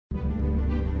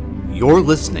You're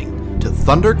listening to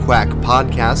Thunderquack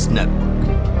Podcast Network.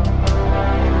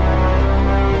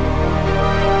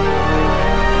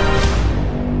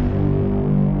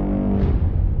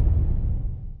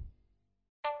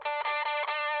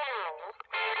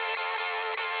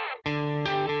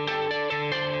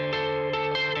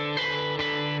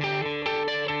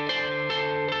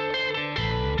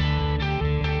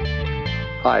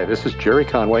 Hi, this is Jerry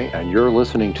Conway, and you're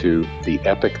listening to the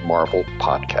Epic Marvel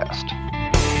Podcast.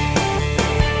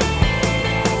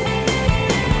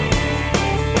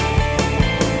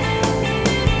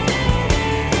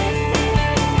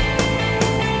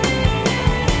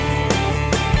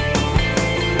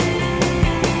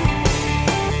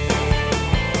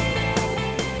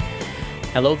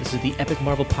 Hello, this is the Epic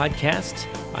Marvel Podcast.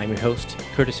 I'm your host,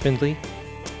 Curtis Findley,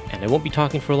 and I won't be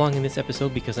talking for long in this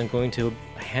episode because I'm going to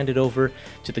hand it over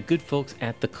to the good folks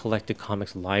at the Collected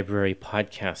Comics Library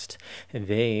podcast.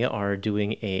 They are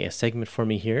doing a segment for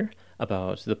me here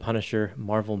about the Punisher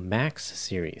Marvel Max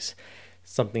series,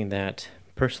 something that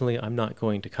personally I'm not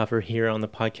going to cover here on the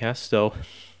podcast, so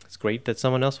it's great that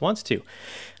someone else wants to.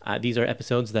 These are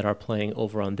episodes that are playing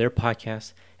over on their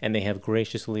podcast, and they have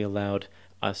graciously allowed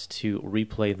us to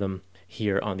replay them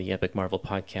here on the Epic Marvel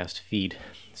Podcast feed.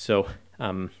 So,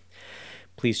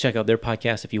 please check out their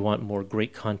podcast if you want more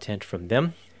great content from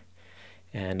them.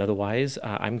 And otherwise,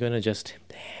 I'm going to just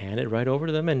hand it right over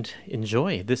to them and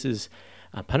enjoy. This is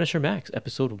Punisher Max,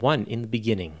 Episode 1, In the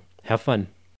Beginning. Have fun.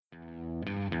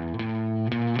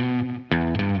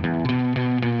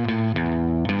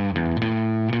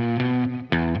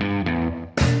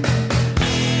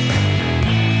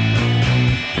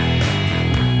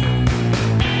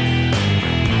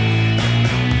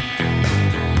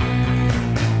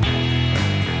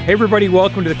 Hey everybody,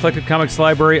 welcome to the Collected Comics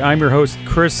Library. I'm your host,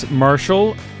 Chris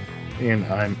Marshall. And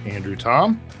I'm Andrew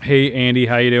Tom. Hey Andy,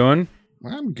 how you doing?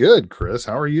 I'm good, Chris.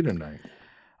 How are you tonight?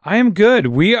 I am good.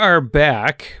 We are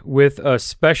back with a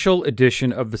special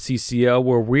edition of the CCL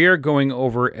where we are going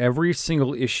over every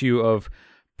single issue of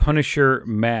Punisher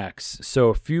Max. So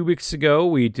a few weeks ago,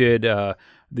 we did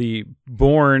the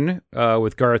Born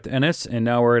with Garth Ennis, and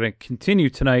now we're going to continue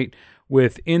tonight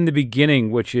with In the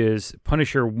Beginning, which is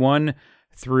Punisher 1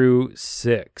 through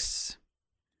 6.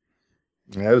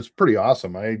 Yeah, it was pretty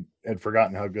awesome. I had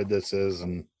forgotten how good this is,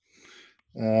 and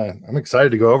I'm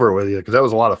excited to go over it with you because that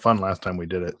was a lot of fun last time we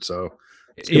did it. So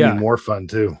it's going to be more fun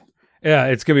too. Yeah,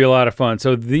 it's going to be a lot of fun.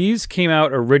 So these came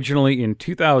out originally in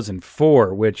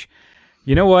 2004, which,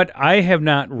 you know what? I have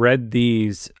not read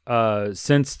these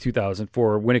since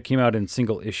 2004 when it came out in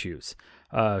single issues.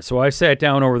 So I sat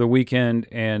down over the weekend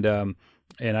and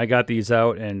I got these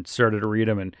out and started to read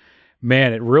them, and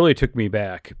man, it really took me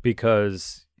back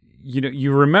because, you know,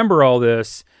 you remember all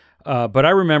this, but I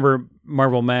remember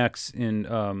Marvel Max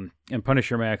and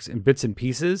Punisher Max in bits and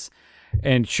pieces.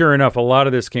 And sure enough, a lot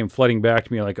of this came flooding back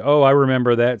to me like, oh, I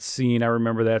remember that scene. I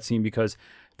remember that scene because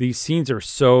these scenes are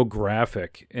so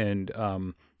graphic and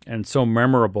so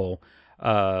memorable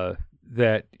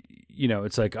that, you know,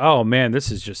 it's like, oh man, it's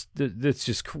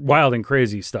just wild and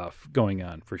crazy stuff going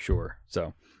on for sure.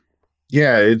 So,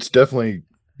 yeah, it's definitely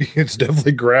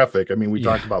graphic. I mean, we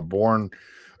talked about Born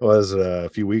was a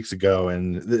few weeks ago,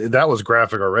 and that was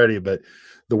graphic already. But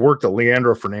the work that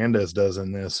Leandro Fernandez does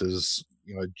in this is,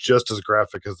 you know, just as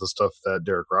graphic as the stuff that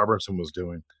Derek Robertson was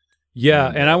doing.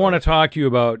 Yeah, and I want to talk to you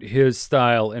about his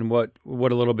style and what a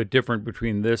little bit different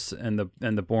between this and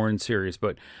the Born series.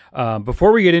 But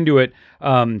before we get into it,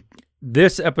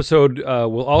 this episode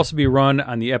will also be run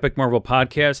on the Epic Marvel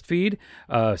Podcast feed,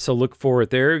 so look for it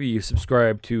there if you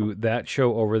subscribe to that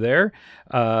show over there.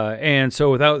 And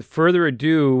so without further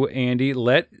ado, Andy,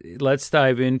 let's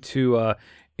dive into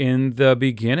In the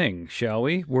Beginning, shall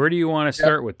we? Where do you want to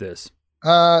start with this?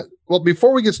 Well,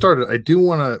 before we get started, I do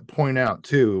want to point out,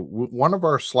 too, one of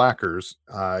our slackers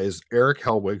is Eric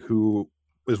Helwig, who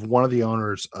is one of the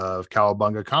owners of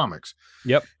Cowabunga Comics.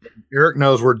 Yep. Eric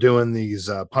knows we're doing these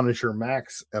Punisher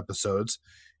Max episodes,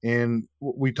 and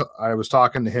I was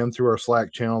talking to him through our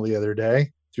Slack channel the other day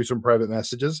through some private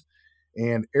messages,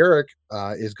 and Eric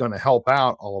is going to help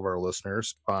out all of our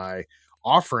listeners by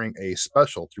offering a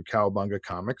special through Cowabunga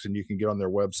Comics, and you can get on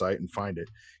their website and find it.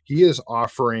 He is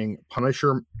offering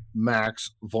Punisher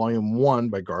Max Volume 1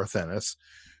 by Garth Ennis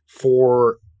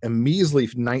for a measly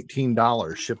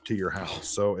 $19 shipped to your house.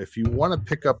 So if you want to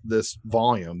pick up this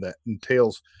volume that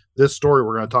entails this story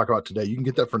we're going to talk about today, you can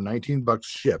get that for $19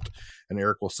 shipped, and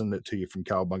Eric will send it to you from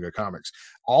Cowabunga Comics.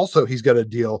 Also, he's got a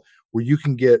deal where you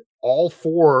can get all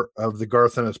 4 of the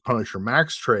Garth Ennis Punisher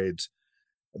Max trades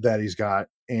that he's got,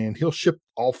 and he'll ship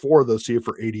all 4 of those to you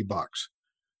for $80.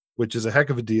 which is a heck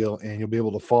of a deal, and you'll be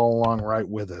able to follow along right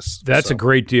with us. That's a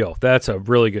great deal. That's a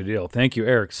really good deal. Thank you,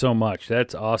 Eric, so much.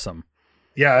 That's awesome.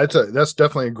 Yeah, that's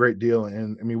definitely a great deal.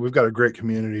 And I mean, we've got a great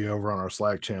community over on our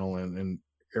Slack channel, and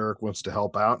Eric wants to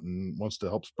help out and wants to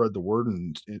help spread the word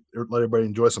and let everybody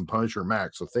enjoy some Punisher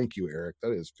Max. So thank you, Eric.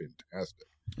 That is fantastic.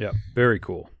 Yeah, very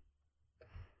cool.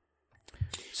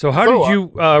 So how did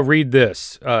you read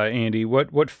this, Andy?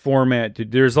 What format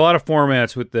there's a lot of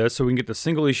formats with this. So we can get the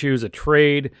single issues, a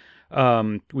trade.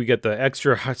 We get the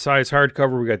extra size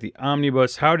hardcover. We got the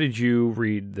omnibus. How did you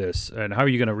read this, and how are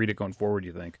you going to read it going forward,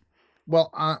 you think?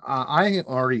 Well, I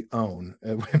already own.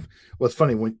 What's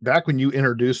funny, back when you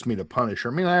introduced me to Punisher,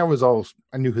 I mean, I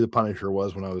knew who the Punisher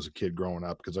was when I was a kid growing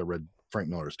up because I read Frank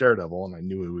Miller's Daredevil and I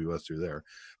knew who he was through there.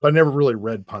 But I never really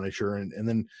read Punisher. And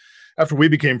then after we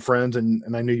became friends and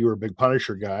I knew you were a big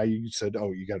Punisher guy, you said,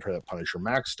 oh, you got to try that Punisher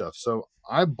Max stuff. So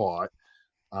I bought,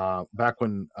 back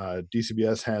when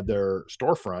DCBS had their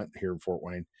storefront here in Fort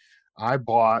Wayne, I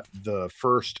bought the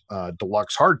first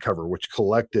deluxe hardcover, which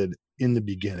collected In the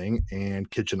Beginning and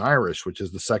Kitchen Irish, which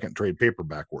is the second trade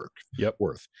paperback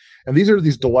worth. And these are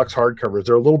these deluxe hardcovers.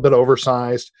 They're a little bit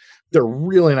oversized. They're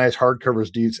really nice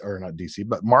hardcovers. Not DC,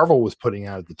 but Marvel was putting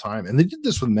out at the time. And they did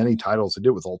this with many titles. They did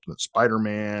it with Ultimate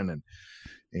Spider-Man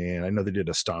and I know they did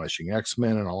Astonishing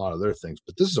X-Men and a lot of other things,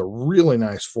 but this is a really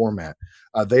nice format.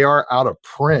 They are out of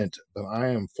print, but I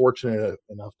am fortunate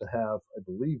enough to have, I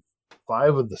believe,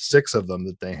 5 of the 6 of them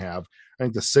that they have. I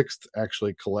think the 6th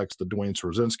actually collects the Dwayne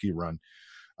Swarzynski run.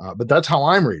 But that's how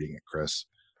I'm reading it, Chris.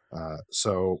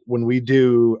 So when we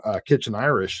do Kitchen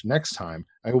Irish next time,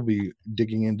 I will be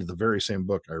digging into the very same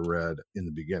book I read In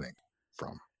the Beginning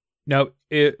from. Now,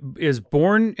 is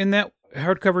Bourne in that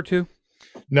hardcover too?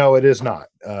 No, it is not.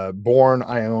 Bourne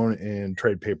I own in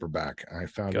trade paperback. I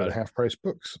found it at Half Price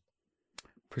Books.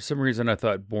 For some reason, I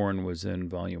thought Bourne was in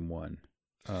volume 1.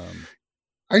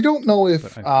 I don't know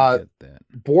if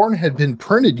Bourne had been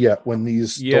printed yet when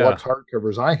these deluxe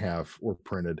hardcovers I have were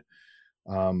printed.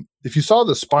 If you saw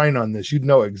the spine on this, you'd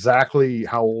know exactly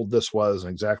how old this was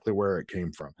and exactly where it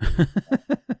came from.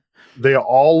 They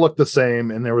all look the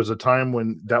same, and there was a time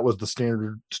when that was the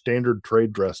standard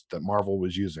trade dress that Marvel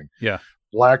was using. Yeah.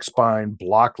 Black spine,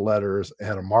 block letters, it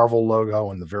had a Marvel logo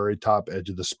on the very top edge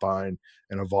of the spine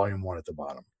and a volume 1 at the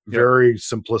bottom. Very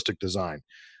simplistic design.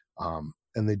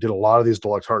 And they did a lot of these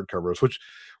deluxe hardcovers, which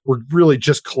were really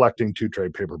just collecting 2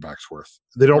 trade paperbacks worth.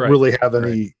 They don't really have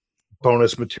any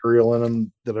bonus material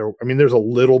in them there's a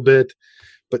little bit,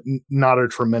 but not a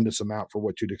tremendous amount for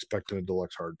what you'd expect in a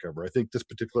deluxe hardcover. I think this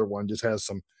particular one just has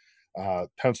some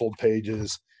penciled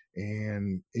pages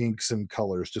and inks and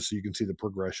colors, just so you can see the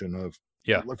progression of,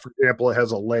 like, for example, it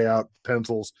has a layout,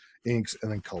 pencils, inks,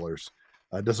 and then colors.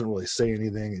 It doesn't really say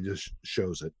anything. It just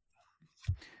shows it.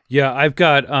 Yeah, I've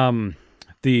got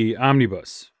the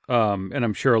omnibus, and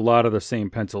I'm sure a lot of the same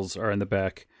pencils are in the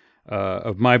back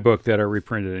of my book that are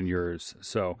reprinted in yours.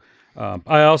 So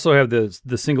I also have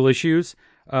the single issues,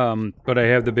 but I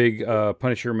have the big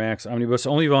Punisher Max omnibus,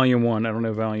 only volume 1. I don't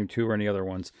have volume 2 or any other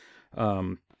ones.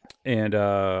 And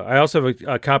I also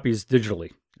have copies digitally.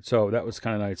 So that was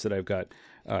kind of nice that I've got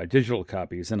digital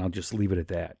copies, and I'll just leave it at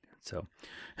that. So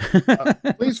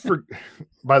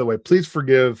by the way, please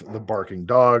forgive the barking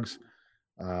dogs.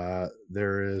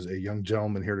 There is a young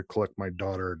gentleman here to collect my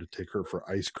daughter to take her for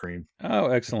ice cream.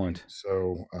 Oh, excellent.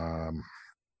 So,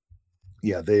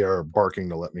 they are barking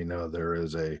to let me know there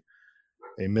is a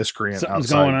miscreant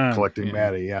outside collecting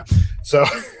Maddie. Yeah. So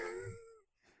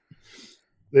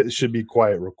it should be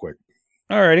quiet real quick.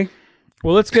 All righty.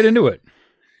 Well, let's get into it.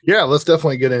 Yeah, let's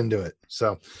definitely get into it.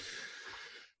 So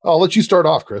I'll let you start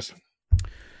off, Chris.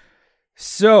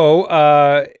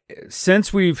 So,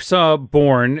 since we've saw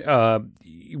Bourne,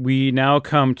 we now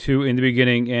come to In the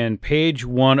Beginning, and page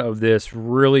 1 of this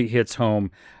really hits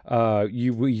home.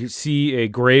 You see a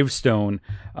gravestone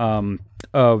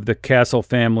of the Castle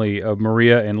family of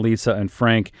Maria and Lisa and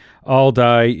Frank, all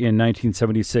die in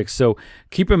 1976. So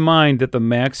keep in mind that the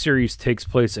Max series takes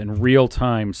place in real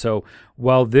time. So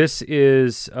while this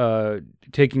is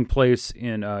taking place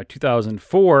in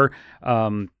 2004,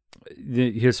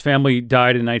 his family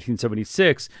died in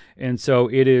 1976, and so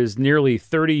it is nearly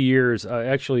 30 years.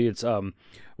 Actually, it's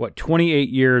 28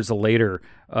 years later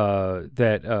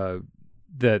that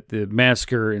the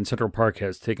massacre in Central Park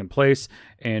has taken place,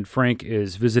 and Frank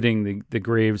is visiting the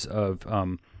graves of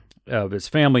his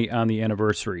family on the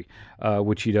anniversary,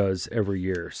 which he does every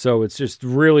year. So it's just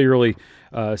really, really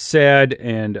sad.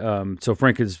 And so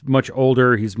Frank is much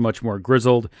older. He's much more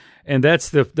grizzled. And that's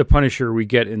the Punisher we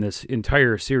get in this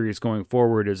entire series going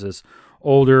forward, is this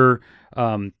older,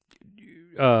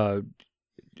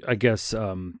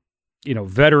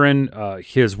 veteran.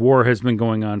 His war has been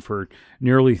going on for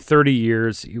nearly 30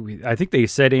 years. I think they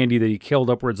said, Andy, that he killed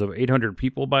upwards of 800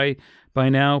 people by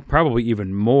now, probably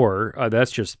even more.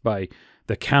 That's just by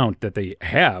the count that they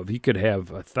have. He could have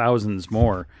thousands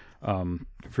more,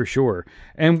 for sure.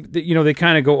 And they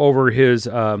kind of go over his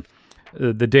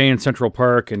the day in Central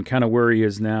Park and kind of where he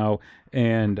is now.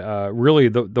 And really,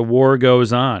 the war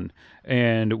goes on.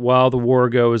 And while the war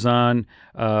goes on,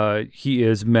 he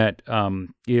is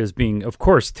being, of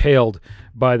course, tailed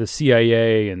by the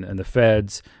CIA and the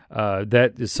feds.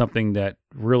 That is something that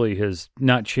really has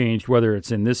not changed, whether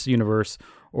it's in this universe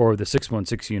or the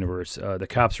 616 universe. The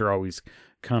cops are always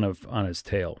kind of on his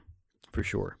tail, for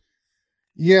sure.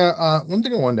 Yeah. One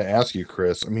thing I wanted to ask you,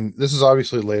 Chris, I mean, this is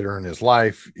obviously later in his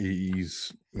life.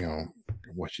 He's,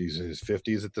 he's in his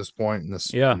 50s at this point in this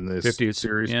 50s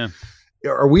series. Yeah.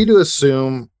 Are we to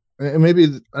assume, and maybe,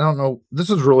 I don't know,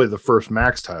 this is really the first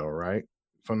Max title, right?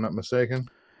 If I'm not mistaken.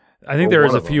 I think there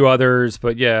is a few others,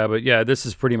 but yeah, this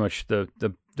is pretty much the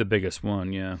biggest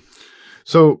one. Yeah.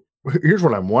 So here's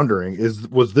what I'm wondering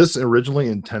was this originally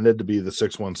intended to be the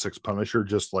 616 Punisher,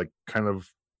 just like kind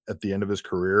of at the end of his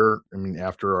career? I mean,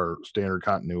 after our standard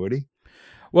continuity?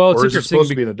 Well, it's or is interesting. It supposed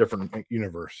to be in a different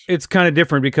universe? It's kind of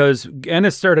different because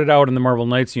Ennis started out in the Marvel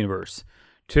Knights universe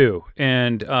too,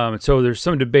 and so there's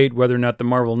some debate whether or not the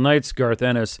Marvel Knights Garth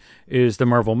Ennis is the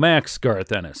Marvel Max Garth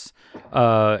Ennis,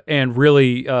 and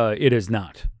really it is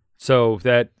not. So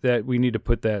that we need to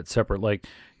put that separate. Like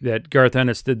that, Garth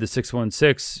Ennis did the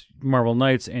 616 Marvel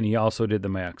Knights, and he also did the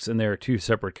Max, and they are two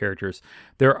separate characters.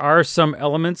 There are some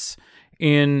elements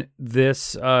in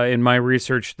this, in my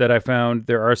research that I found,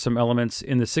 there are some elements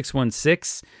in the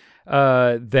 616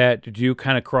 that do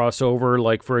kind of cross over.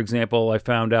 Like, for example, I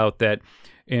found out that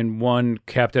in one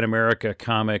Captain America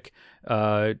comic,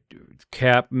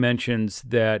 Cap mentions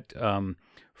that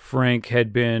Frank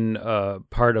had been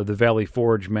part of the Valley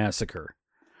Forge massacre.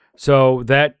 So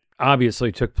that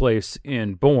obviously took place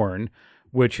in Bourne,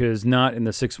 which is not in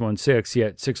the 616,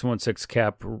 yet 616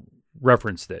 Cap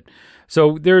referenced it.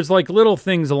 So there's like little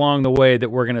things along the way that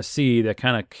we're going to see that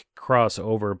kind of cross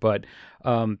over. But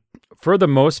for the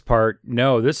most part,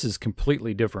 no, this is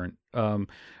completely different.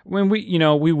 When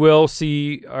we will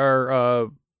see our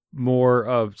more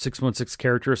of 616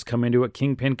 characters come into it.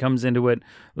 Kingpin comes into it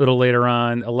a little later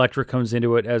on. Elektra comes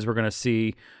into it, as we're going to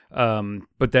see.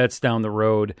 But that's down the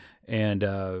road. And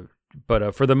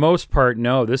but for the most part,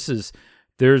 no,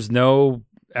 there's no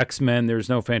X-Men, there's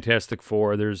no Fantastic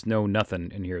Four, there's no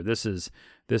nothing in here. This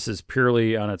is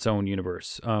purely on its own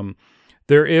universe.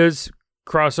 There is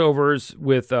crossovers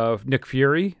with Nick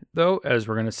Fury, though, as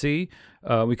we're going to see.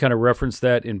 We kind of referenced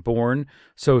that in Bourne.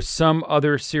 So some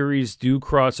other series do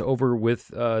cross over with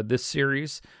this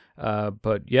series.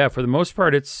 But yeah, for the most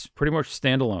part, it's pretty much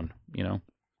standalone,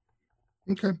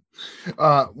 Okay.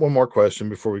 One more question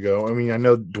before we go. I mean, I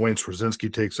know Dwayne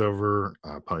Straczynski takes over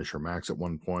Punisher Max at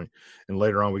one point, and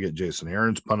later on we get Jason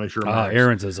Aaron's Punisher Max.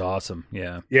 Aaron's is awesome.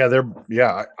 Yeah.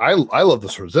 Yeah, I love the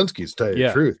Straczynskis, to tell you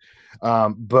the truth.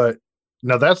 But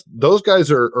now those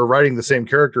guys are writing the same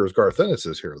character as Garth Ennis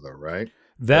is here, though, right?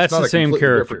 That's the same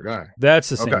character. Guy. That's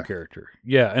the same character.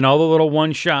 Yeah, and all the little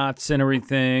one shots and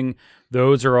everything,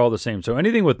 those are all the same. So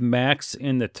anything with Max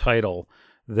in the title,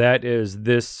 that is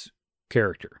this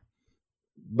character.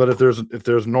 But if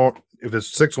it's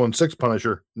 616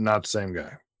 Punisher, not the same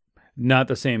guy. Not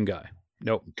the same guy.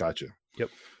 Nope. Gotcha. Yep.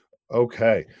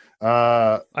 Okay.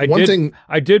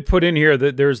 I did put in here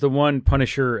that there's the one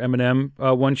Punisher Eminem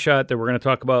one shot that we're going to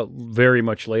talk about very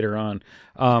much later on.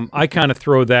 I kind of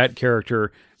throw that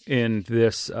character in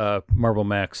this Marvel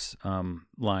Max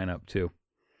lineup too.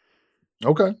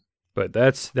 Okay. But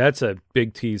that's a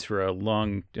big tease for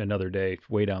another day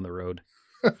way down the road.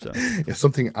 So. It's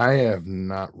something I have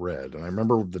not read, and I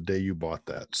remember the day you bought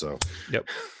that. So, yep,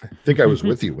 I think I was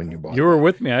with you when you bought. You were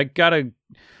with me.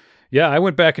 I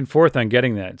went back and forth on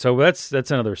getting that. So that's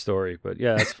another story. But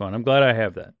yeah, that's fun. I'm glad I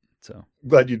have that. So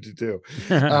glad you do too.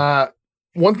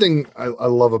 One thing I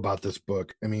love about this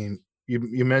book, I mean,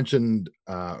 you mentioned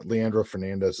Leandro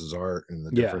Fernandez's art and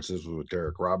the differences with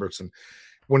Derek Robertson.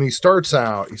 When he starts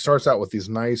out with these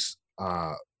nice.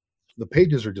 The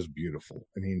pages are just beautiful.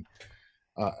 I mean.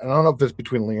 And I don't know if it's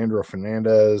between Leandro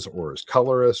Fernandez or his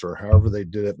colorist or however they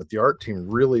did it, but the art team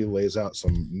really lays out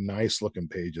some nice looking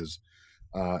pages.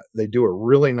 They do a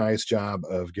really nice job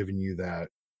of giving you that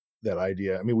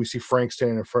idea. I mean, we see Frank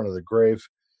standing in front of the grave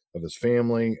of his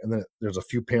family, and then there's a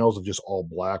few panels of just all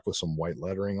black with some white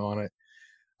lettering on it.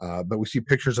 But we see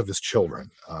pictures of his children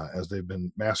as they've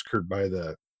been massacred by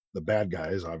the bad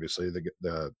guys, obviously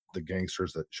the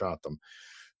gangsters that shot them.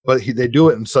 but they do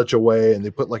it in such a way, and they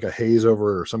put like a haze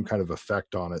over it or some kind of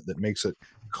effect on it that makes it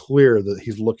clear that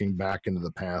he's looking back into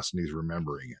the past and he's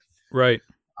remembering it. Right.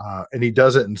 And he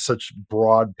does it in such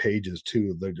broad pages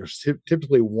too. There's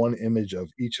typically one image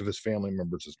of each of his family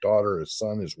members, his daughter, his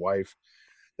son, his wife,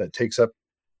 that takes up,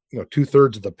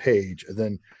 2/3 of the page. And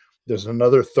then there's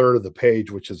another third of the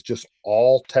page, which is just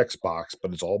all text box,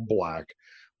 but it's all black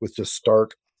with just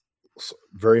stark,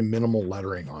 very minimal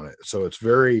lettering on it. So it's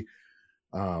very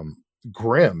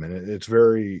grim, and it's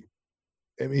very,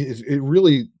 it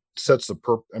really sets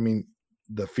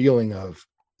the feeling of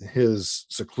his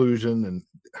seclusion and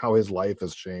how his life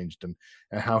has changed and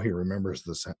how he remembers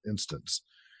this instance.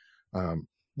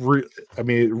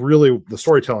 Really, the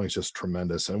storytelling is just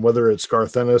tremendous. And whether it's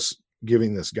Garth Ennis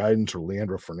giving this guidance or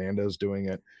Leandro Fernandez doing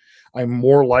it, I'm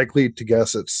more likely to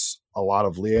guess it's a lot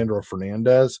of Leandro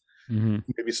Fernandez,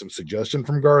 maybe some suggestion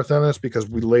from Garth Ennis, because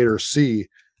we later see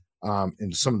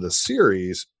in some of the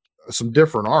series some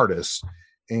different artists,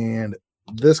 and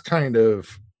this kind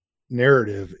of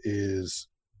narrative is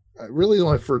really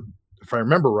only if I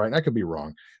remember right, and I could be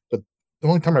wrong, but the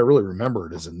only time I really remember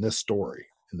it is in this story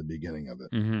in the beginning of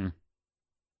it.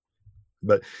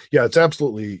 But yeah, it's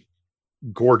absolutely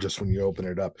gorgeous when you open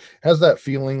it up. It has that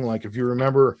feeling like, if you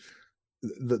remember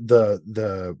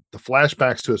the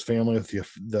flashbacks to his family with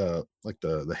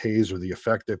the haze or the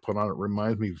effect they put on it,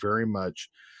 reminds me very much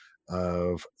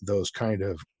of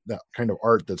that kind of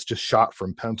art that's just shot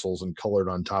from pencils and colored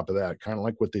on top of that, kind of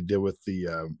like what they did with the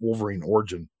Wolverine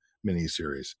Origin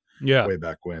miniseries way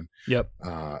back when.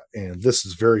 And this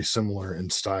is very similar in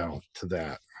style to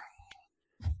that.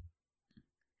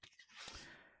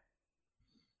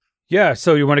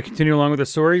 So you want to continue along with the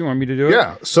story? You want me to do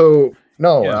it? So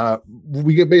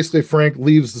we get basically Frank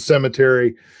leaves the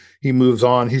cemetery, he moves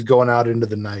on, he's going out into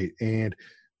the night, and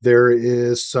there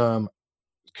is some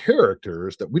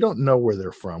characters that we don't know where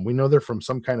they're from. We know they're from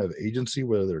some kind of agency,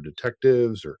 whether they're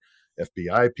detectives or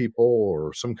FBI people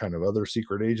or some kind of other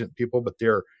secret agent people, but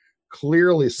they're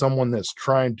clearly someone that's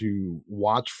trying to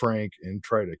watch Frank and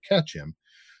try to catch him.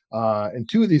 And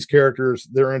two of these characters,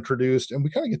 they're introduced, and we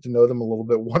kind of get to know them a little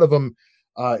bit. One of them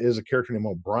is a character named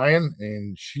O'Brien,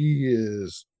 and she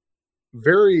is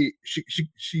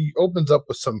she opens up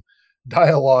with some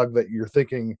dialogue that you're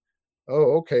thinking,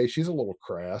 oh, okay, she's a little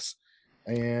crass.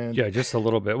 And just a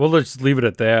little bit. Well, let's leave it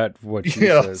at that. What she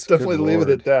says. Let's definitely leave it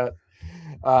at that.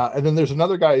 And then there's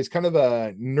another guy. He's kind of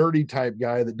a nerdy type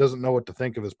guy that doesn't know what to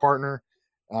think of his partner,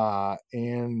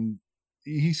 and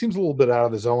he seems a little bit out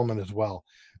of his element as well.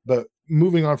 But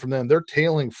moving on from them, they're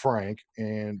tailing Frank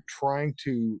and trying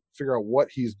to figure out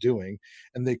what he's doing,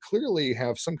 and they clearly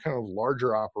have some kind of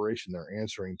larger operation they're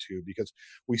answering to, because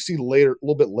we see a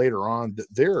little bit later on that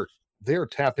they're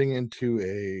tapping into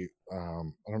a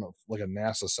like a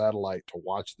NASA satellite to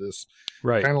watch this,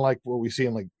 right? Kind of like what we see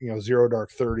in Zero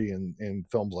Dark 30 and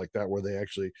films like that, where they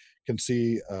actually can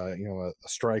see a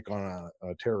strike on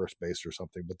a terrorist base or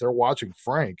something. But they're watching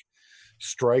Frank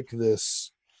strike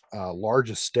this large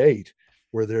estate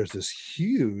where there's this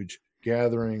huge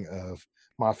gathering of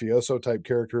mafioso type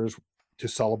characters to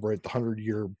celebrate the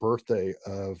 100-year birthday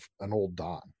of an old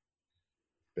Don.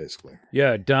 Basically.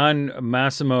 Don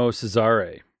Massimo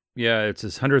Cesare. It's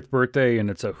his 100th birthday, and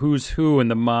it's a who's who in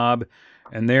the mob,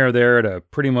 and they're there to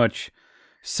pretty much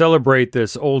celebrate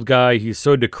this old guy. He's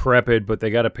so decrepit, but they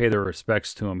got to pay their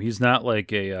respects to him. He's not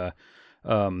like a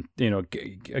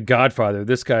godfather.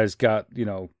 This guy's got,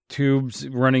 tubes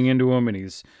running into him, and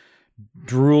he's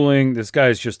drooling. This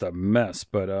guy's just a mess,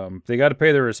 but they got to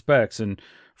pay their respects, and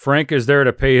Frank is there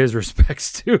to pay his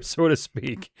respects too, so to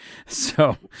speak.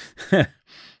 So...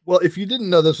 Well, if you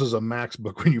didn't know this was a Max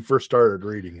book when you first started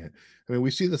reading it, we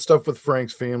see the stuff with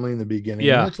Frank's family in the beginning.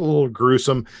 Yeah. It's a little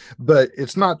gruesome, but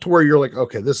it's not to where you're like,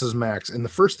 okay, this is Max. And the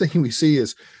first thing we see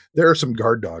is there are some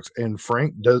guard dogs, and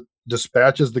Frank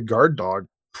dispatches the guard dog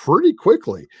pretty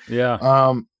quickly.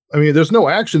 Yeah. There's no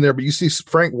action there, but you see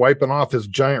Frank wiping off his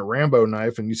giant Rambo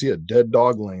knife, and you see a dead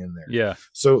dog laying there. Yeah.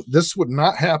 So this would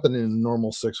not happen in a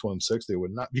normal 616. They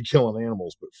would not be killing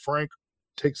animals, but Frank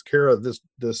takes care of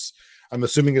this. I'm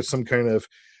assuming it's some kind of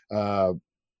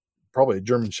probably a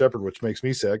German Shepherd, which makes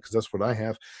me sad because that's what I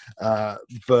have.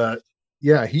 But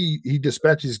yeah, he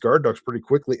dispatches guard dogs pretty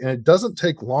quickly, and it doesn't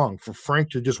take long for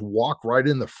Frank to just walk right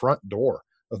in the front door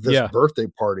of this birthday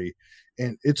party,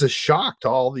 and it's a shock to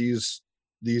all these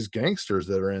gangsters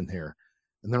that are in here,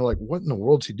 and they're like, "What in the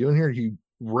world's he doing here?" He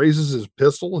raises his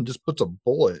pistol and just puts a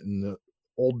bullet in the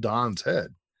old Don's head.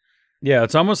 Yeah,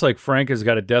 it's almost like Frank has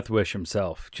got a death wish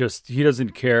himself. Just he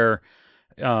doesn't care.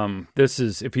 This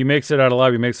is, if he makes it out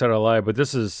alive, he makes it out alive. But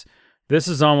this is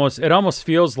almost, it almost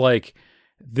feels like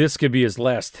this could be his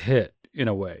last hit in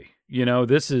a way. You know,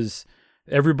 this is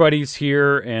everybody's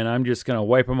here and I'm just going to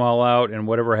wipe them all out and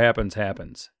whatever happens,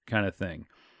 happens kind of thing.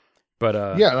 But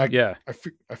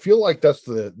I feel like that's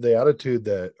the attitude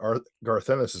that Garth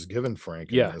Ennis has given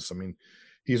Frank in this. I mean,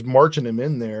 he's marching him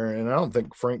in there, and I don't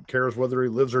think Frank cares whether he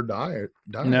lives or dies.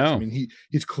 No. I mean,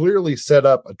 he's clearly set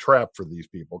up a trap for these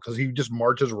people because he just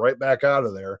marches right back out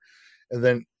of there, and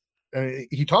then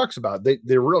he talks about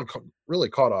they're really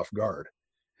caught off guard,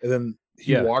 and then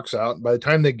he walks out. And by the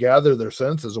time they gather their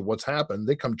senses of what's happened,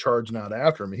 they come charging out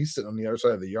after him. He's sitting on the other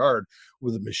side of the yard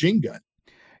with a machine gun.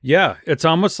 Yeah, it's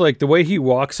almost like the way he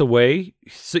walks away.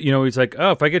 You know, he's like, "Oh,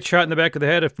 if I get shot in the back of the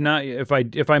head,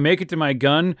 if I make it to my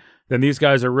gun, then these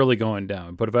guys are really going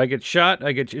down. But if I get shot,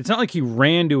 It's not like he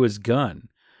ran to his gun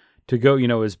to go, you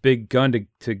know, his big gun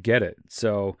to get it.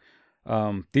 So,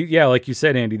 like you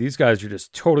said, Andy, these guys are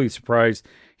just totally surprised.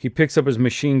 He picks up his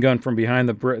machine gun from behind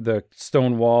the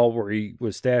stone wall where he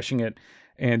was stashing it,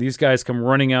 and these guys come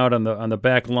running out on the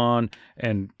back lawn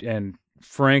and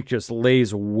Frank just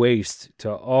lays waste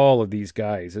to all of these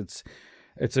guys.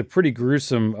 It's a pretty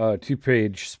gruesome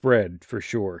 2-page spread for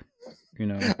sure. You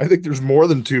know, I think there's more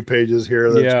than 2 pages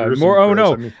here. That's more. Oh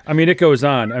Chris. no, I mean it goes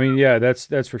on. I mean, yeah,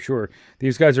 that's for sure.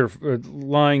 These guys are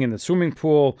lying in the swimming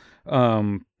pool,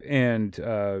 and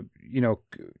you know,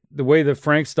 the way that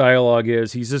Frank's dialogue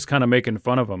is, he's just kind of making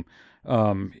fun of them,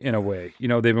 in a way. You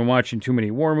know, they've been watching too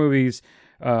many war movies.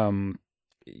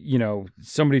 You know,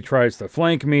 somebody tries to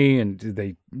flank me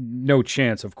and no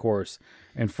chance, of course.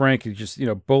 And Frank is just, you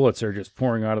know, bullets are just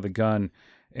pouring out of the gun.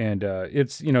 And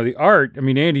it's, you know, the art. I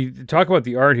mean, Andy, talk about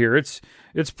the art here. It's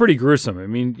pretty gruesome. I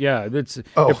mean, yeah,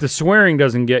 if the swearing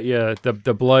doesn't get you,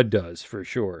 the blood does for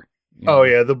sure. You know? Oh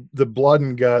yeah, the blood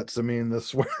and guts. I mean, the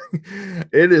swearing,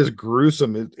 it is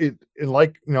gruesome. It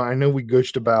like, you know, I know we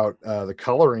gushed about the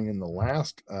coloring in the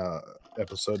last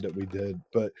episode that we did,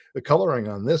 but the coloring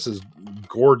on this is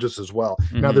gorgeous as well.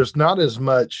 Mm-hmm. Now there's not as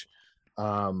much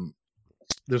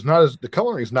the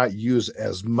coloring is not used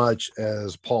as much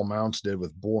as Paul Mounts did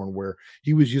with Bourne, where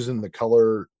he was using the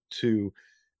color to,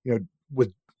 you know,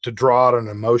 to draw out an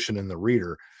emotion in the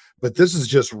reader. But this is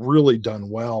just really done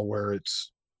well, where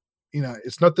it's, you know,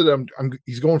 it's not that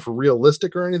he's going for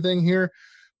realistic or anything here,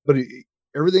 but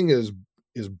everything is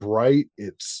bright.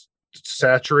 It's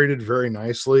saturated very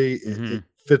nicely. Mm-hmm. It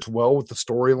fits well with the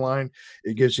storyline.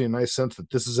 It gives you a nice sense that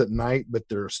this is at night, but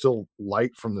there's still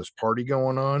light from this party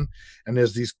going on. And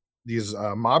as these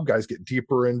mob guys get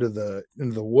deeper into the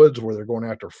woods where they're going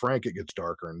after Frank, it gets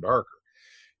darker and darker.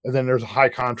 And then there's a high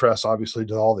contrast, obviously,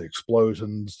 to all the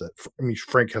explosions that, I mean,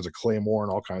 Frank has a claymore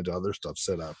and all kinds of other stuff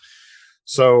set up.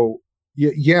 So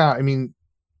yeah, I mean,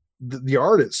 the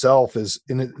art itself is,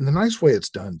 in the nice way it's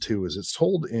done too, is it's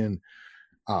told in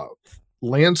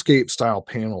landscape style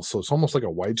panels. So it's almost like a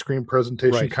widescreen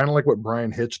presentation, right, kind of like what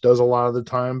Brian Hitch does a lot of the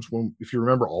times. When, if you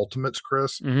remember Ultimates,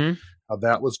 Chris, mm-hmm, how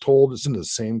that was told, it's in the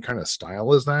same kind of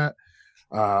style as that,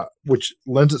 which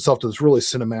lends itself to this really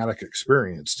cinematic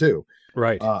experience too.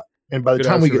 Right. And by the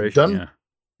time we get done,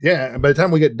 and by the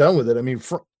time we get done with it, I mean,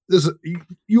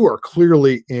 you are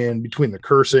clearly in, between the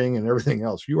cursing and everything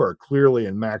else, you are clearly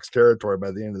in Max territory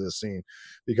by the end of this scene,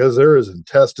 because there is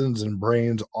intestines and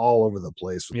brains all over the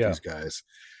place with these guys.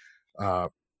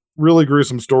 Really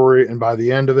gruesome story. And by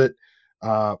the end of it,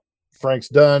 Frank's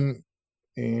done,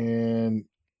 and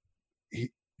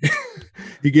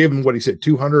he gave him what he said,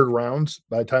 200 rounds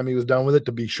by the time he was done with it,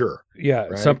 to be sure. Yeah,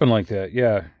 right? Something like that.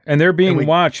 Yeah. And they're being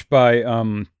watched by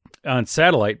on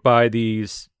satellite by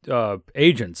these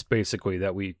agents, basically,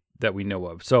 that we know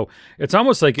of. So it's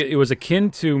almost like it was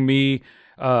akin to me,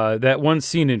 that one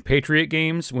scene in Patriot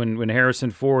Games when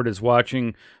Harrison Ford is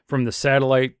watching from the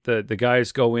satellite, the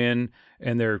guys go in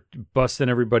and they're busting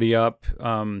everybody up,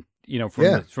 from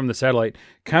the satellite.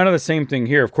 Kind of the same thing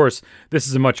here. Of course, this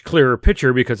is a much clearer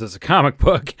picture because it's a comic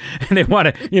book, and they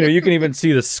want to, you can even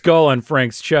see the skull on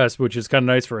Frank's chest, which is kind of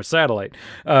nice for a satellite.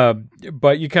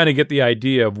 But you kind of get the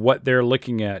idea of what they're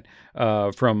looking at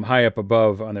from high up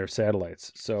above on their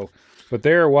satellites. So, but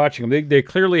they're watching them. They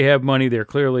clearly have money. They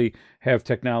clearly have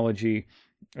technology,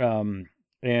 and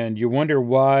you wonder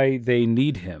why they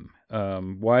need him.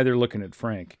 Why they're looking at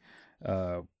Frank.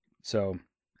 So.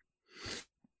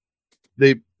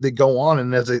 They go on,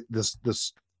 and as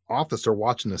this officer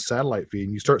watching the satellite feed,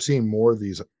 and you start seeing more of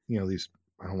these, these,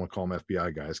 I don't want to call them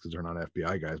FBI guys because they're not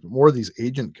FBI guys, but more of these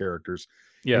agent characters.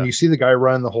 Yeah. And you see the guy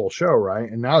running the whole show, right?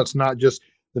 And now it's not just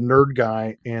the nerd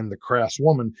guy and the crass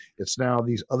woman. It's now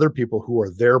these other people who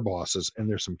are their bosses, and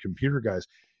there's some computer guys.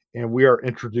 And we are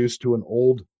introduced to an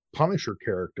old Punisher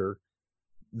character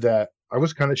that I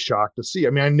was kind of shocked to see. I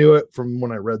mean, I knew it from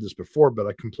when I read this before, but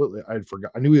I'd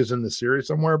forgot. I knew he was in the series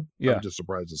somewhere. Yeah. I was just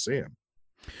surprised to see him.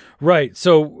 Right.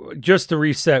 So just to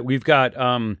reset, we've got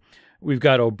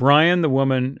O'Brien, the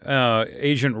woman,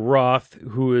 Agent Roth,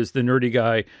 who is the nerdy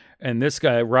guy, and this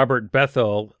guy, Robert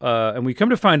Bethel. And we come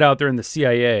to find out they're in the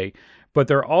CIA, but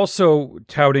they're also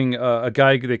touting a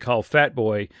guy they call Fat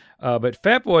Boy. But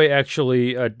Fat Boy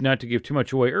actually, not to give too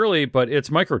much away early, but it's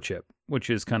Microchip, which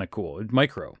is kind of cool. It's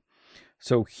Micro.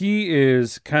 So he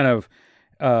is kind of,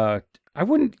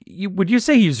 would you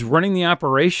say he's running the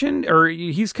operation, or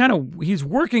he's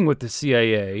working with the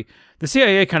CIA? The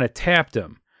CIA kind of tapped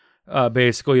him,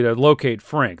 basically, to locate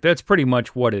Frank. That's pretty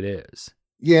much what it is.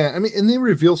 Yeah. I mean, and they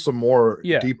reveal some more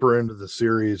Yeah. deeper into the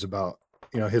series about,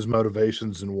 his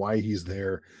motivations and why he's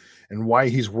there and why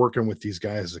he's working with these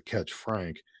guys to catch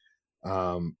Frank.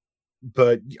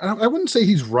 But I wouldn't say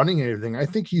he's running anything. I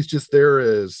think he's just there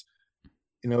as,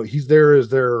 he's there as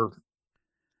their,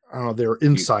 I don't know, their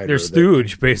insider. Their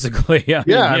stooge, basically. Yeah.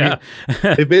 Yeah. I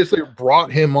mean, they basically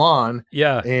brought him on.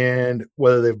 Yeah. And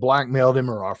whether they've blackmailed him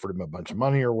or offered him a bunch of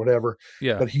money or whatever.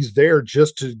 Yeah. But he's there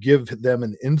just to give them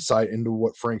an insight into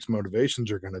what Frank's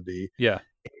motivations are going to be. Yeah.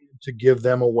 To give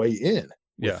them a way in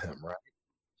with him, right?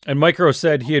 And Micro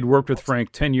said he had worked with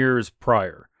Frank 10 years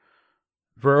prior.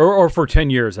 For 10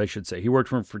 years, I should say. He worked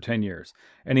for him for 10 years.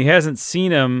 And he hasn't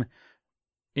seen him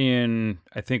in,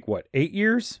 I think, 8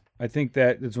 years? I think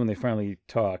that is when they finally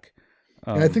talk.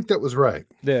 And I think that was right.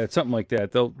 Yeah, something like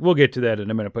that. We'll get to that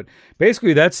in a minute. But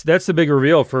basically, that's the big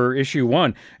reveal for issue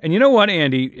 1. And you know what,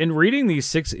 Andy? In reading these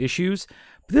 6 issues,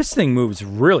 this thing moves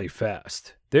really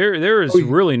fast. There is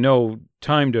really no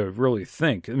time to really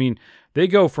think. I mean, they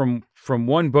go from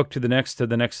one book to the next to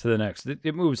the next to the next.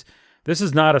 It moves. This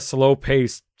is not a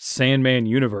slow-paced Sandman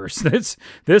universe.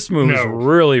 This moves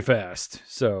really fast.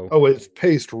 So it's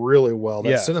paced really well. That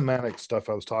Yeah. cinematic stuff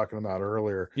I was talking about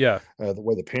earlier. Yeah. The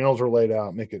way the panels are laid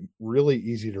out make it really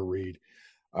easy to read.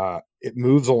 It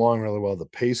moves along really well. The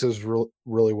pace is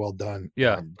really well done.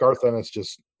 Yeah. Garth Ennis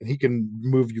he can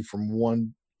move you from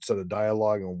one set of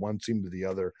dialogue and one scene to the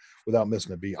other without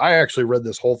missing a beat. I actually read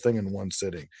this whole thing in one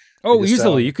sitting. Oh,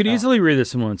 easily. You could easily read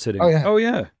this in one sitting. Oh,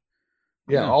 yeah.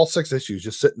 Yeah, all 6 issues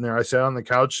just sitting there. I sat on the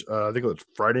couch. I think it was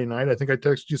Friday night. I think I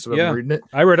texted you, so I'm reading it.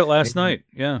 I read it last night.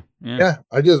 Yeah.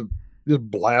 I just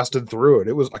blasted through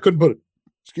it. I couldn't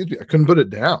put it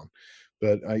down.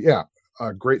 But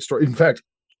a great story. In fact,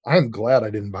 I'm glad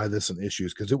I didn't buy this in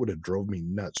issues because it would have drove me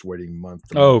nuts waiting month.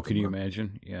 Can you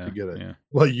imagine? Yeah. To get it. Yeah.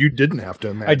 Well, you didn't have to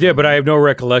imagine. I did, but I have no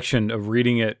recollection of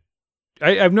reading it.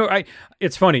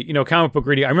 It's funny, comic book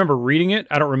reading. I remember reading it.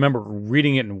 I don't remember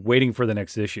reading it and waiting for the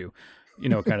next issue.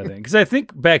 Kind of thing. Because I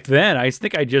think back then, I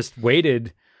just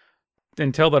waited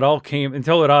until it all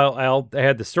I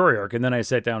had the story arc, and then I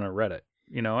sat down and read it.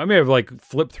 I may have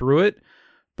flipped through it,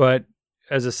 but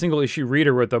as a single issue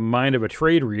reader with the mind of a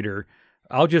trade reader,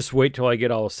 I'll just wait till I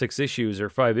get all 6 issues or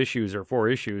 5 issues or 4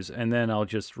 issues, and then I'll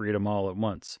just read them all at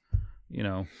once,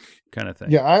 kind of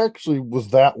thing. Yeah, I actually was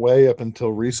that way up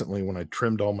until recently when I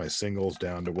trimmed all my singles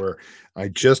down to where I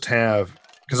just have.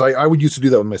 Because I would used to do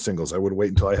that with my singles. I would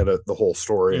wait until I had the whole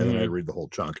story and then I'd read the whole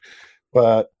chunk.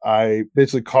 But I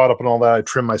basically caught up on all that. I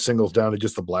trimmed my singles down to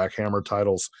just the Black Hammer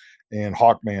titles and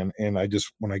Hawkman. And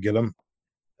when I get them,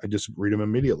 I just read them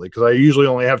immediately. Because I usually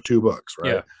only have 2 books,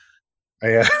 right?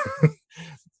 Yeah.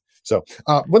 So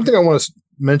one thing I want to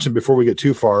mention before we get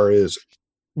too far is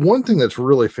one thing that's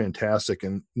really fantastic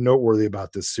and noteworthy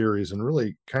about this series and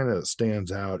really kind of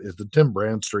stands out is the Tim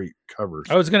Bradstreet covers.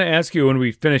 I was going to ask you when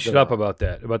we finish it up about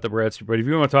the Bradstreet, but if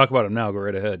you want to talk about them now, go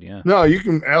right ahead. Yeah. No, you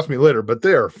can ask me later, but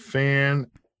they are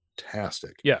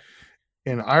fantastic. Yeah.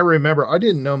 And I remember I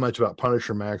didn't know much about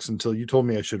Punisher Max until you told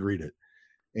me I should read it.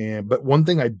 But one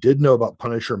thing I did know about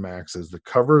Punisher Max is the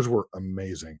covers were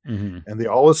amazing. Mm-hmm. And they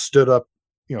always stood out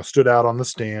on the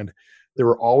stand. There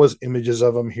were always images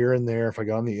of them here and there. If I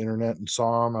got on the internet and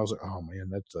saw them, I was like, oh man,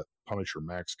 that's a Punisher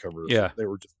Max cover. Yeah. They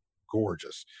were just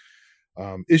gorgeous.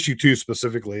 Issue 2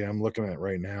 specifically, I'm looking at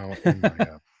right now in my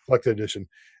collected edition,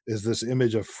 is this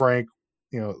image of Frank.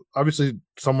 Obviously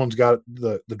someone's got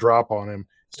the drop on him,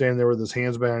 standing there with his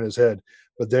hands behind his head,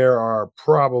 but there are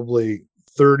probably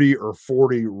 30 or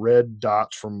 40 red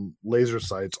dots from laser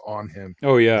sights on him.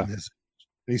 Oh yeah. And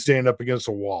he's standing up against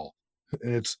a wall,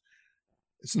 and it's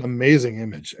an amazing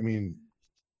image. I mean,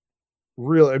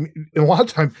 really, a lot of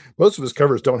time, most of his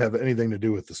covers don't have anything to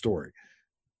do with the story,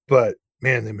 but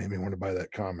man, they made me want to buy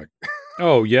that comic.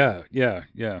 Oh yeah. No,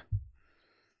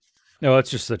 that's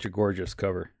just such a gorgeous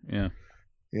cover. Yeah.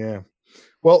 Yeah.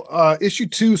 Well, issue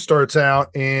 2 starts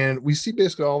out and we see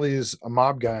basically all these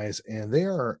mob guys, and they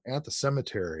are at the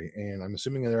cemetery, and I'm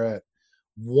assuming they're at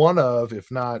one of,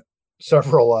 if not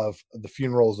several of, the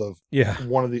funerals of Yeah.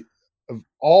 of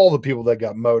all the people that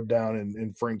got mowed down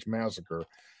in Frank's massacre.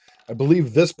 I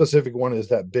believe this specific one is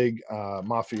that big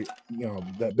mafia,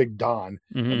 that big Don,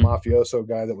 the mafioso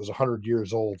guy that was 100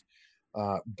 years old.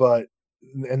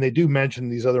 And they do mention,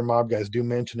 these other mob guys do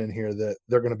mention in here that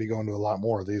they're going to be going to a lot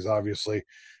more of these, obviously,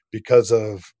 because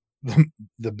of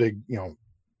the big,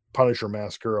 Punisher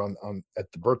massacre on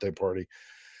at the birthday party.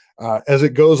 As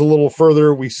it goes a little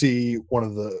further, we see one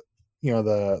of the,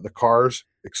 the cars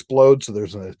explode. So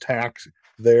there's an attack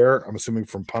there. I'm assuming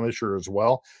from Punisher as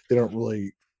well. They don't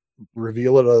really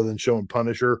reveal it other than showing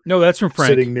Punisher. No, that's from Frank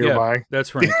sitting nearby. Yeah,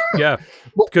 that's Frank. Yeah,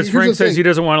 Well, because here's Frank the says thing. he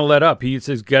doesn't want to let up. He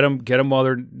says get him while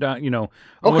they're not, almost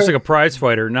Okay. like a prize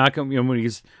fighter. Knock him,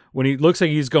 when he looks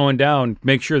like he's going down,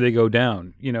 make sure they go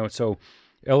down. So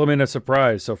element of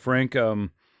surprise. So Frank, when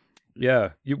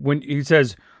he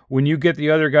says, when you get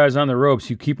the other guys on the ropes,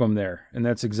 you keep them there, and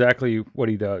that's exactly what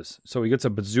he does. So he gets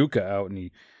a bazooka out and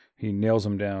he nails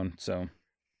them down. So.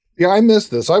 Yeah, I missed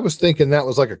this. I was thinking that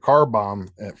was like a car bomb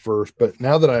at first, but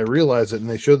now that I realize it, and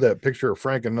they showed that picture of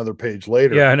Frank another page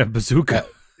later. Yeah, and a bazooka.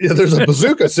 Yeah, there's a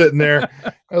bazooka sitting there.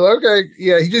 I was like, okay,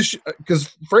 yeah, he just, because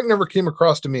Frank never came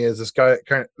across to me as this guy.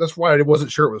 That's why I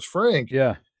wasn't sure it was Frank.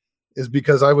 Yeah. Is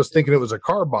because I was thinking it was a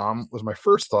car bomb was my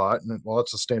first thought, and well,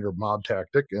 that's a standard mob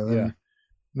tactic. And then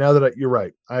now that you're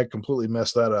right, I completely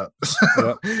messed that up.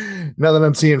 Yep. Now that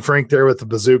I'm seeing Frank there with the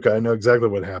bazooka, I know exactly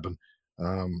what happened.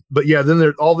 But yeah,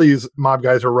 then all these mob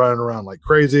guys are running around like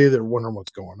crazy. They're wondering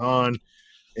what's going on,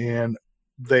 and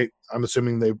I'm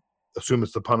assuming they assume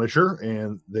it's the Punisher,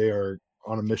 and they are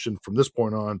on a mission from this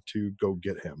point on to go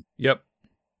get him. Yep.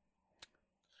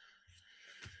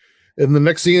 And the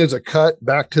next scene is a cut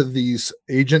back to these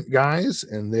agent guys,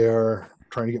 and they're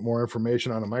trying to get more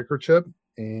information on a microchip.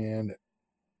 And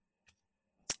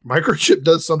Microchip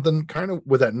does something kind of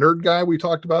with that nerd guy we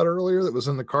talked about earlier that was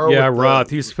in the car. Yeah, with Roth.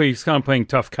 He's kind of playing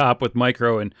tough cop with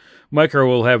Micro, and Micro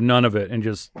will have none of it, and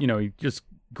just he just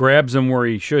grabs him where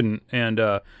he shouldn't, and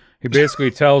he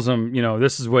basically tells him,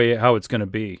 this is how it's going to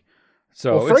be.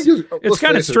 So it's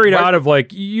kind of straight out of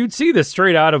like, you'd see this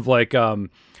straight out of like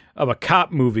of a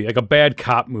cop movie, like a bad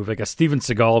cop movie, like a Steven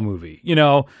Seagal movie.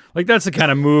 Like that's the kind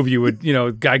of move you would,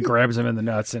 guy grabs him in the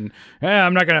nuts and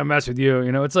I'm not gonna mess with you.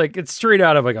 It's like it's straight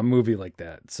out of like a movie like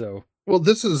that. So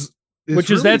that's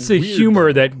the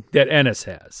humor that Ennis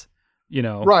has.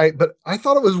 Right, but I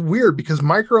thought it was weird because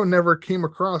Micro never came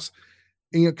across.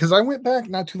 Because I went back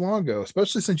not too long ago,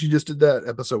 especially since you just did that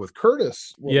episode with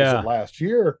Curtis. Was it last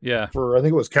year? Yeah. For I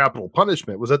think it was Capital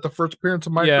Punishment. Was that the first appearance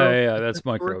of Micro? Yeah, that's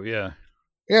Micro. Yeah.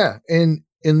 Yeah, and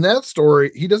in that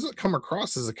story, he doesn't come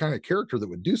across as the kind of character that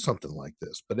would do something like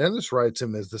this. But Ennis writes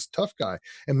him as this tough guy,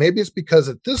 and maybe it's because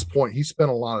at this point he spent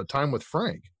a lot of time with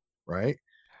Frank, right?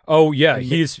 Oh yeah,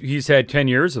 he's had 10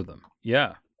 years of them.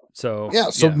 Yeah. So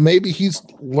maybe he's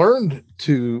learned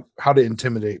how to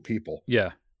intimidate people.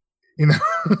 Yeah.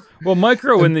 Well,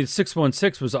 Micro in the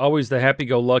 616 was always the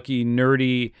happy-go-lucky,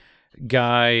 nerdy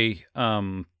guy.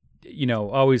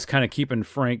 Always kind of keeping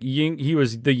Frank. He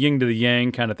was the yin to the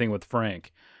yang kind of thing with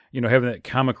Frank. Having that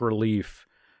comic relief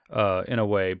in a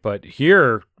way. But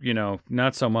here,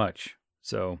 not so much.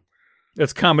 So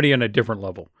it's comedy on a different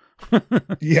level.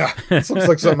 Yeah, this looks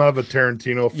like something out of a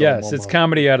Tarantino film. Yes, almost. it's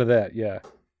comedy out of that. Yeah.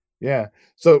 Yeah.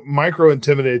 So Micro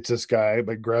intimidates this guy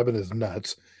by grabbing his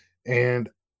nuts, and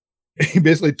he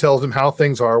basically tells him how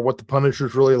things are, what the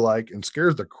Punisher's really like, and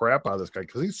scares the crap out of this guy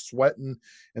because he's sweating.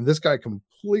 And this guy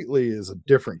completely is a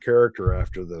different character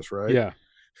after this, right? Yeah.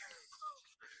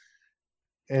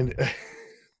 And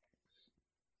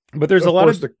but there's a lot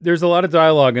of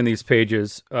dialogue in these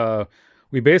pages.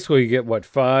 We basically get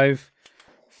five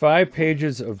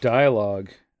pages of dialogue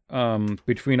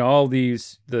between all the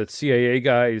CAA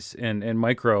guys and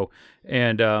Micro,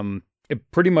 and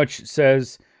it pretty much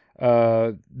says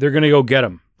they're gonna go get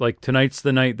him. Like tonight's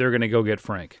the night they're gonna go get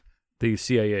Frank, the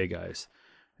CAA guys,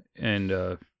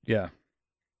 and yeah,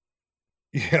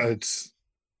 it's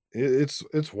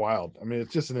wild. I mean,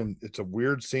 it's just it's a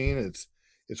weird scene.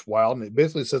 It's wild, and it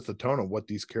basically sets the tone of what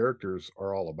these characters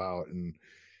are all about. And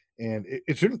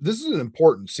this is an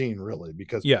important scene, really,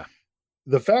 because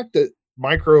the fact that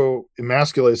Micro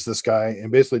emasculates this guy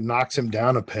and basically knocks him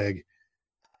down a peg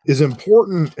is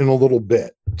important in a little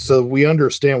bit, so we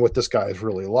understand what this guy is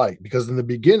really like. Because in the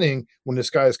beginning, when this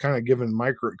guy is kind of giving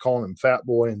Micro, calling him fat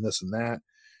boy and this and that,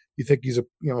 you think he's a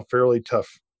fairly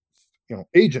tough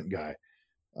agent guy.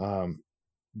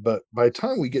 But by the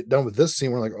time we get done with this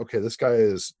scene, we're like, okay, this guy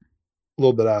is a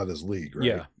little bit out of his league, right?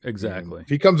 Yeah, exactly. And if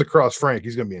he comes across Frank,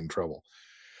 he's going to be in trouble.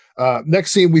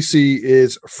 Next scene we see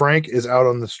is Frank is out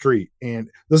on the street. And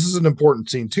this is an important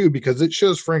scene too, because it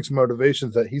shows Frank's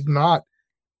motivations that he's not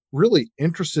really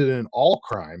interested in all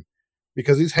crime,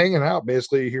 because he's hanging out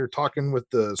basically here talking with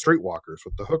the streetwalkers,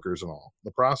 with the hookers and all,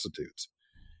 the prostitutes.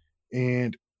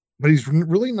 But he's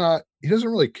really not, he doesn't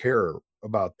really care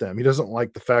about them. He doesn't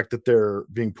like the fact that they're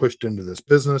being pushed into this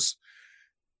business,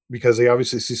 because they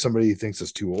obviously see somebody he thinks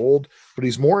is too old, but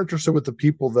he's more interested with the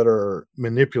people that are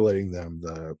manipulating them.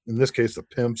 In this case, the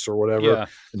pimps or whatever,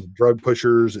 and the drug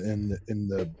pushers and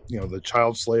the, the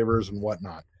child slavers and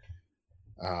whatnot.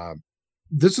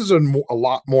 This is a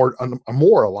lot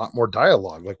more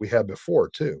dialogue like we had before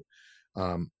too.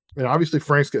 And obviously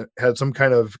Frank's had some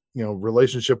kind of,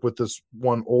 relationship with this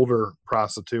one older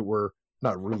prostitute, where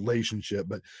not relationship,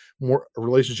 but more a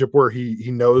relationship where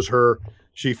he knows her,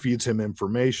 she feeds him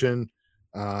information.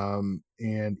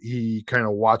 And he kind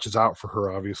of watches out for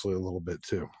her, obviously, a little bit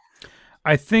too.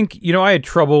 I think, I had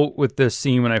trouble with this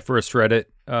scene when I first read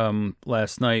it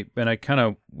last night, and I kind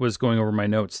of was going over my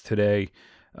notes today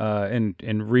and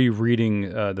rereading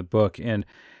the book. And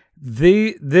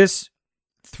this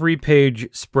 3-page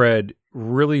spread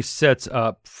really sets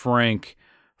up Frank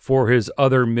for his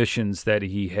other missions that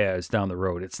he has down the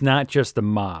road. It's not just the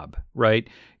mob, right?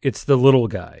 It's the little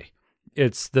guy.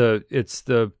 It's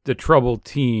the troubled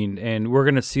teen, and we're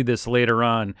going to see this later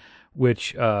on,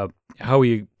 which how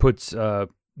he puts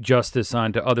justice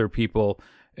onto other people,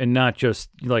 and not just,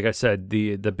 like I said,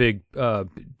 the big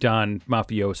Don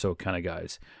mafioso kind of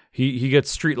guys. He gets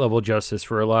street level justice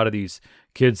for a lot of these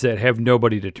kids that have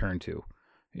nobody to turn to.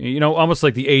 Almost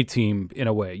like the A-team in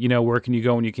a way. Where can you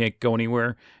go when you can't go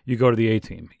anywhere? You go to the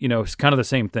A-team. It's kind of the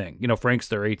same thing. Frank's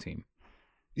their A-team.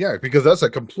 Yeah, because that's a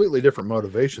completely different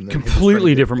motivation.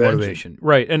 Completely different motivation,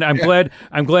 right? And I'm glad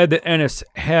that Ennis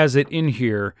has it in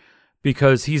here,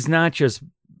 because he's not just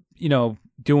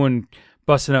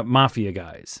busting up mafia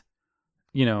guys.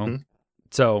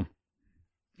 So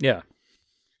yeah.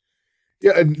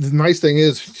 Yeah, and the nice thing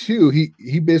is too,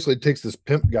 he basically takes this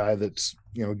pimp guy that's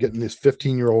getting these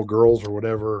 15-year-old girls or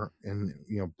whatever, and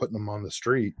putting them on the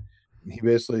street. And he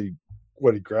basically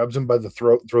he grabs him by the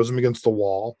throat, throws him against the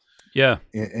wall. Yeah,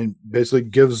 and basically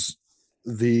gives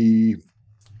the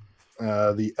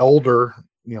elder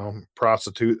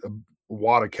prostitute a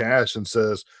wad of cash and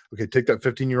says, "Okay, take that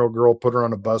 15-year-old girl, put her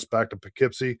on a bus back to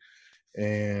Poughkeepsie,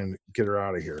 and get her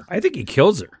out of here." I think he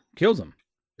kills him.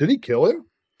 Did he kill him?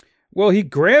 Well, he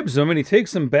grabs him and he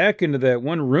takes him back into that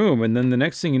one room, and then the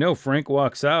next thing you know, Frank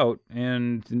walks out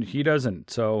and he doesn't.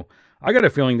 So I got a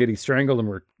feeling that he strangled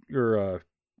him or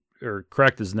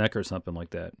cracked his neck or something like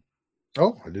that.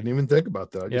 Oh, I didn't even think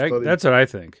about that. That's what I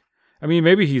think. I mean,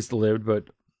 maybe he's lived, but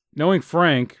knowing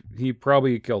Frank, he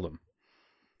probably killed him.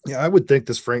 Yeah, I would think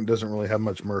this Frank doesn't really have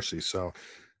much mercy, so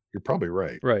you're probably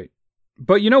right. Right.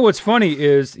 But what's funny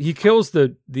is he kills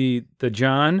the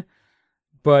John,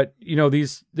 but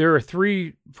there are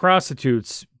 3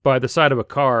 prostitutes by the side of a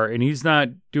car, and he's not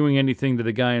doing anything to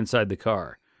the guy inside the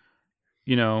car.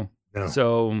 No.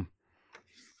 So,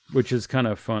 which is kind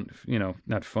of fun,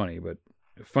 not funny, but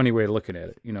a funny way of looking at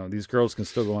it. These girls can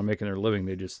still go on making their living.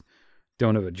 They just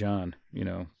don't have a John,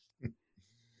 Yeah,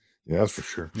 that's for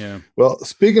sure. Yeah. Well,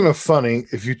 speaking of funny,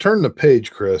 if you turn the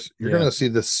page, Chris, you're going to see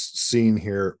this scene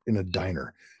here in a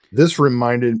diner. This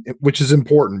which is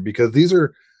important, because these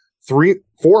are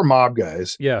 4 mob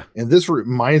guys. Yeah. And this scene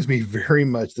reminds me very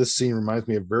much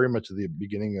of the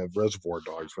beginning of Reservoir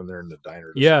Dogs, when they're in the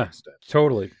diner. Yeah,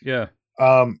 totally. Yeah.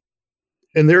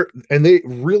 And they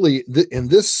really, in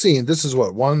this scene, this is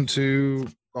what, 1, 2,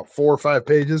 4 or 5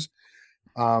 pages.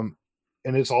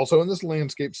 And it's also in this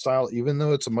landscape style, even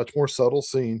though it's a much more subtle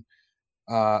scene.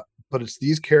 But it's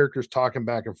these characters talking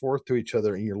back and forth to each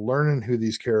other, and you're learning who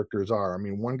these characters are. I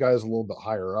mean, one guy is a little bit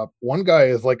higher up. One guy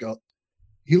is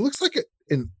he looks like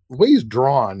in the way he's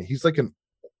drawn, he's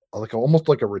almost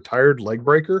like a retired leg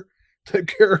breaker type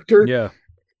character. Yeah.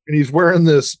 And he's wearing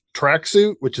this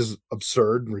tracksuit, which is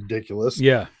absurd and ridiculous.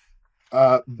 Yeah.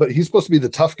 But he's supposed to be the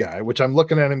tough guy, which I'm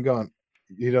looking at him going,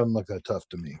 he doesn't look that tough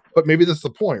to me. But maybe that's the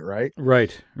point, right?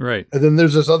 Right. And then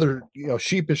there's this other,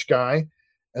 sheepish guy.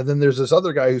 And then there's this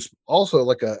other guy who's also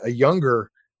like a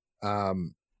younger,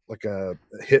 like a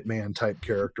hitman type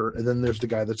character. And then there's the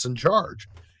guy that's in charge.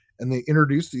 And they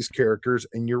introduce these characters,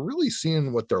 and you're really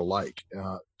seeing what they're like,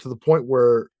 to the point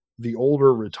where the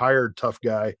older retired tough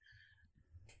guy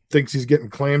thinks he's getting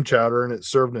clam chowder and it's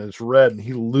served and it's red, and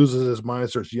he loses his mind,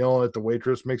 starts yelling at the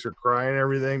waitress, makes her cry and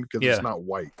everything because it's not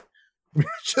white.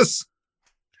 It's just,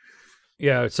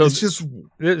 so it's just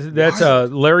that's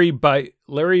Larry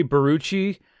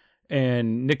Barucci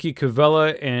and Nikki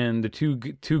Cavella, and the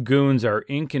two goons are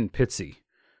Ink and Pitsy.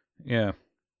 Yeah,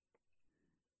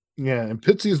 Yeah, and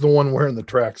Pitsy's the one wearing the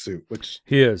tracksuit, which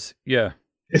he is. Yeah.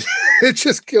 it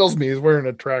just kills me. He's wearing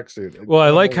a tracksuit. Well, I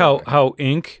like how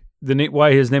Ink,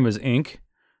 why his name is Ink,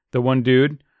 the one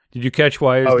dude. Did you catch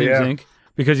why his name's Ink?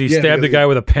 Because he stabbed the guy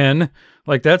with a pen.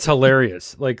 Like, that's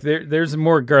hilarious. Like, there's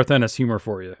more Garth Ennis humor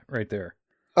for you right there.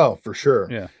 Oh, for sure.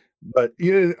 Yeah. But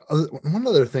one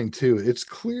other thing too, it's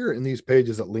clear in these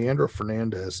pages that Leandro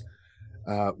Fernandez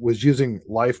was using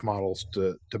life models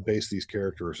to base these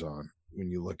characters on when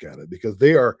you look at it, because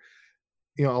they are,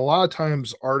 a lot of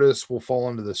times artists will fall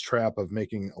into this trap of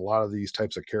making a lot of these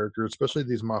types of characters, especially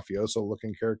these mafioso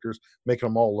looking characters, making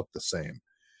them all look the same.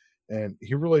 And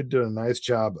he really did a nice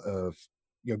job of,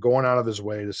 going out of his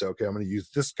way to say, okay, I'm going to use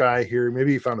this guy here.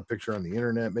 Maybe he found a picture on the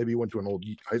internet. Maybe he went to an old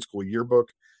high school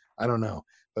yearbook. I don't know.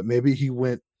 But maybe he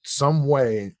went some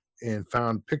way and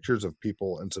found pictures of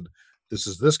people and said, this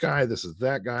is this guy, this is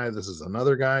that guy, this is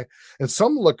another guy. And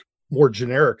some look more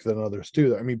generic than others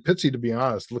too. I mean, Pitsy, to be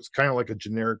honest, looks kind of like a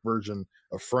generic version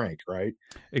of Frank, right?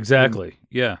 Exactly.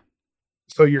 Yeah.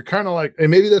 So you're kind of like,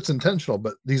 and maybe that's intentional,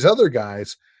 but these other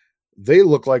guys, they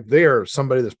look like they are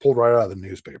somebody that's pulled right out of the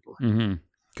newspaper. Mm-hmm.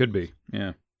 Could be.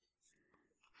 Yeah.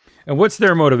 And what's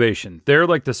their motivation? They're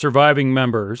like the surviving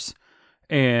members.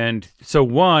 And so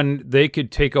one, they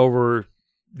could take over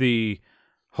the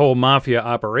whole mafia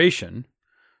operation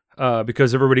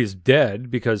because everybody's dead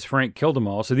because Frank killed them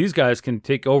all. So these guys can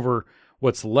take over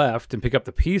what's left and pick up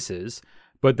the pieces,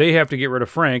 but they have to get rid of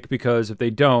Frank because if they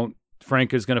don't,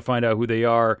 Frank is going to find out who they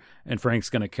are and Frank's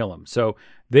going to kill them. So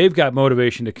they've got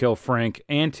motivation to kill Frank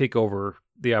and take over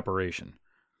the operation.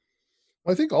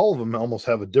 I think all of them almost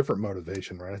have a different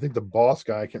motivation, right? I think the boss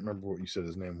guy, I can't remember what you said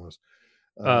his name was.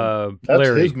 That's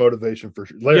Larry. his motivation for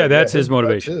sure. Larry, yeah, that's his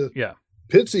motivation. Yeah.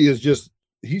 Pitsy is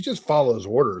he just follows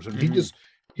orders, and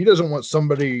he doesn't want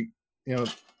somebody,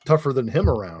 tougher than him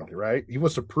around, right? He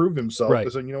wants to prove himself. Right.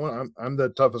 Because, you know what, I'm the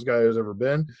toughest guy who's ever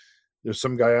been. There's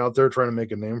some guy out there trying to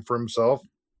make a name for himself.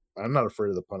 I'm not afraid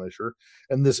of the Punisher.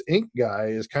 And this Ink guy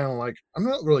is kind of like, I'm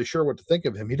not really sure what to think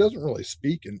of him. He doesn't really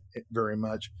speak very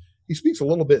much. He speaks a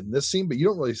little bit in this scene, but you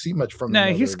don't really see much from him.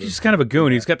 No, he's just kind of a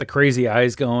goon. He's got the crazy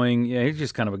eyes going. Yeah, he's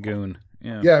just kind of a goon.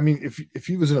 Yeah. I mean, if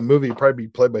he was in a movie, he'd probably be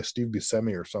played by Steve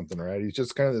Buscemi or something, right? He's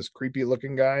just kind of this creepy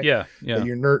looking guy. Yeah. That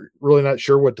you're really not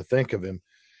sure what to think of him.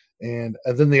 And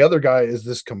then the other guy is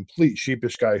this complete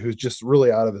sheepish guy who's just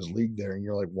really out of his league there. And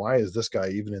you're like, why is this guy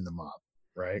even in the mob?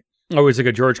 Right. Oh, he's like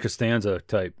a George Costanza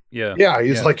type. Yeah. Yeah.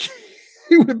 He's like,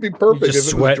 he would be perfect. He's just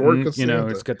sweating,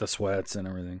 he's got the sweats and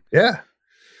everything. Yeah.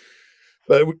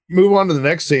 But we move on to the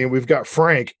next scene. We've got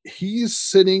Frank. He's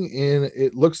sitting in,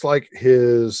 it looks like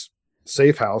his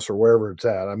safe house or wherever it's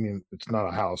at. I mean, it's not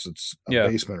a house, it's a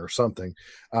basement or something.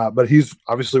 But he's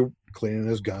obviously cleaning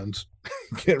his guns,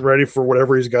 getting ready for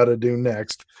whatever he's got to do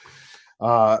next.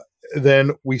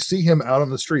 Then we see him out on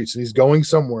the streets and he's going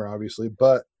somewhere, obviously.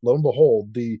 But lo and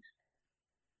behold, the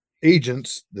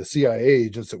agents, the CIA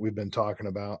agents that we've been talking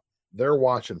about, they're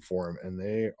watching for him and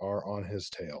they are on his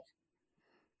tail.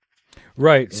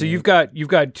 Right. So you've got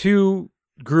two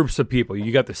groups of people.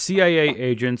 You got the CIA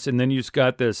agents, and then you've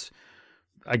got this,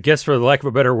 I guess for the lack of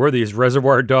a better word, these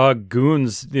Reservoir Dog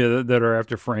goons that are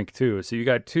after Frank too. So you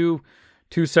got two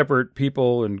separate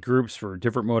people and groups for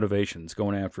different motivations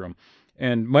going after him.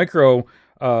 And Micro,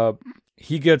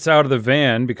 he gets out of the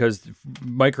van because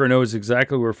Micro knows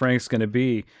exactly where Frank's going to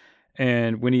be.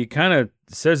 And when he kind of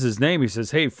says his name, he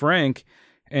says, "Hey, Frank."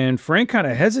 And Frank kind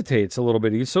of hesitates a little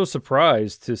bit. He's so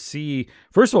surprised to see,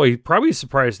 first of all, he's probably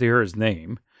surprised to hear his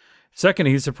name. Second,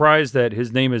 he's surprised that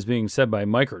his name is being said by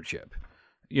Microchip,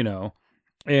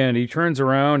 and he turns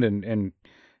around and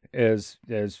as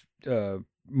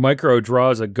Micro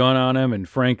draws a gun on him and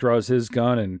Frank draws his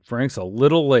gun and Frank's a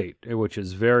little late, which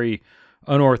is very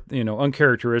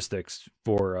uncharacteristic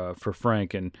for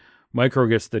Frank, and Micro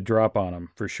gets the drop on him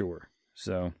for sure.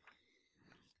 So.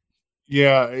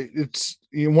 Yeah, it's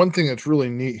one thing that's really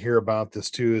neat here about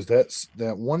this too is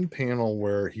that one panel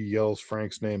where he yells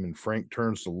Frank's name and Frank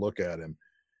turns to look at him.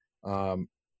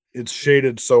 It's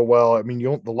shaded so well. I mean,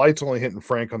 the light's only hitting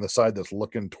Frank on the side that's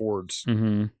looking towards,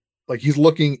 like he's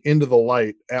looking into the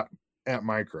light at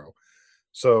Micro.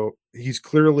 So he's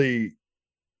clearly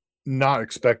not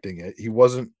expecting it. He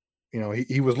wasn't,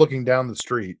 he was looking down the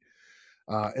street.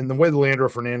 And the way the Leandro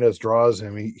Fernandez draws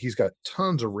him, he's got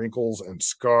tons of wrinkles and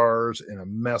scars and a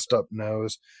messed up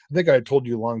nose. I think I told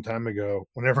you a long time ago,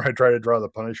 whenever I try to draw the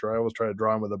Punisher, I always try to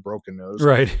draw him with a broken nose.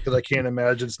 Right. Because I can't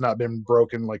imagine it's not been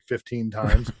broken like 15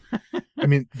 times. I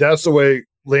mean, that's the way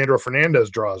Leandro Fernandez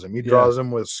draws him. He draws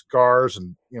him with scars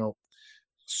and,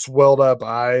 swelled up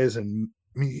eyes. And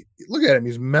I mean, look at him.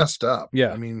 He's messed up.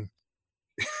 Yeah. I mean,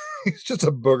 He's just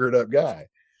a boogered up guy.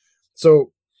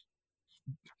 So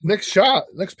next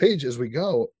page as we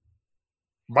go,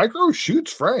 Micro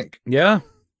shoots Frank. Yeah.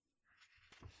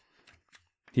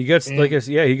 He gets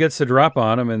he gets the drop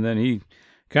on him, and then he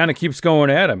kind of keeps going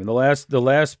at him. And the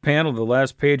last panel, the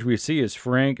last page we see is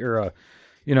Frank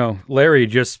Larry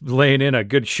just laying in a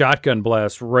good shotgun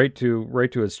blast right to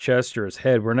his chest or his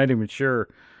head. We're not even sure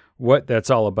what that's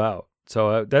all about.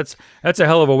 So that's a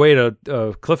hell of a way to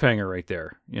cliffhanger right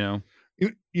there.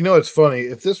 It's funny,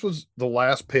 if this was the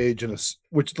last page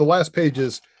which the last page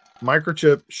is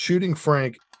Microchip shooting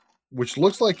Frank, which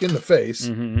looks like in the face,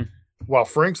 while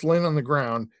Frank's laying on the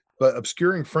ground, but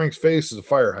obscuring Frank's face is a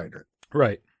fire hydrant.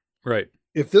 Right.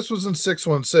 If this was in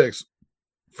 616,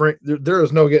 Frank, there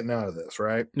is no getting out of this,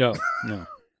 right? No.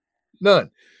 None.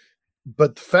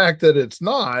 But the fact that it's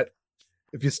not,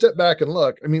 if you step back and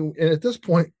look, I mean, and at this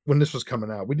point when this was coming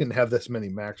out, we didn't have this many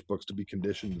Max books to be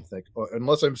conditioned to think,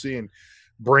 unless I'm seeing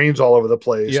brains all over the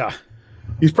place. Yeah.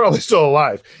 He's probably still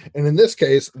alive. And in this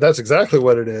case, that's exactly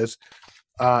what it is.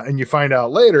 And you find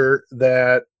out later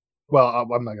that, well,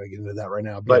 I'm not going to get into that right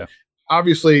now, but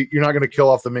obviously you're not going to kill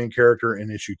off the main character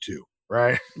in issue 2,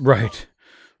 right? Right.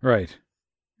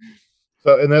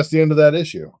 So, and that's the end of that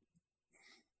issue.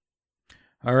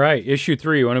 All right. Issue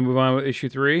 3. You want to move on with issue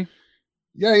 3?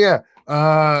 Yeah.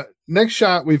 Next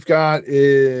shot we've got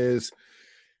next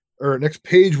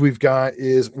page we've got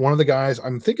is one of the guys.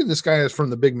 I'm thinking this guy is from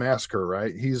the Big Massacre,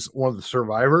 right? He's one of the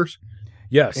survivors.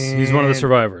 Yes, he's one of the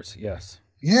survivors. Yes.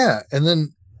 Yeah. And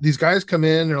then these guys come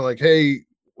in, they're like, hey,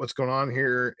 what's going on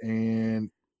here? And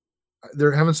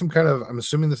they're having some kind of, I'm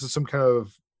assuming this is some kind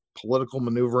of political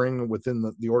maneuvering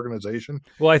within the organization.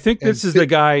 Well, I think this is the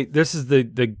guy,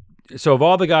 so of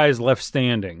all the guys left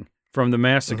standing from the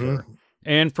massacre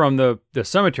and from the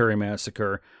cemetery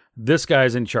massacre, this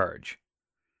guy's in charge.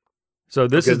 So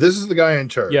this is the guy in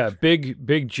charge. Yeah,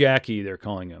 Big Jackie, they're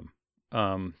calling him.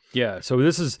 So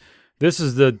this is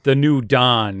the new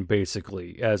Don,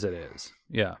 basically, as it is.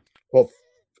 Yeah. Well,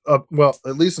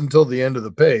 at least until the end of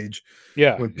the page.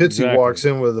 Yeah. When Pitsy walks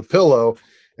in with a pillow,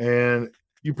 and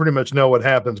you pretty much know what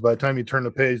happens. By the time you turn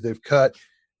the page, they've cut,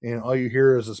 and all you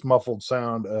hear is this muffled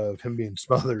sound of him being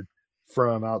smothered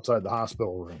from outside the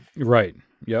hospital room. Right.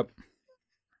 Yep.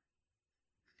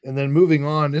 And then moving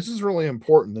on, this is really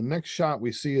important. The next shot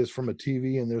we see is from a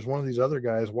TV, and there's one of these other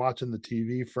guys watching the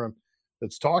TV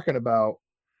that's talking about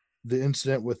the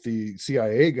incident with the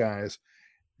CIA guys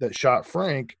that shot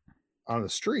Frank on the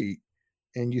street.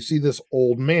 And you see this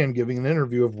old man giving an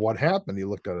interview of what happened. He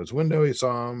looked out his window, he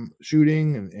saw him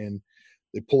shooting, and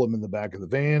they pull him in the back of the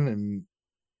van, and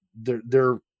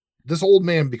this old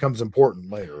man becomes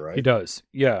important later, right? He does.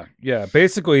 Yeah.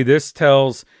 Basically,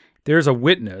 there's a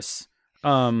witness,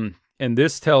 and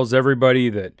this tells everybody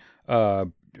that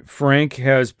Frank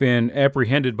has been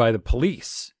apprehended by the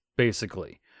police,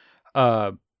 basically.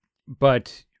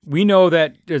 But we know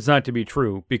that is not to be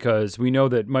true, because we know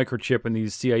that Microchip and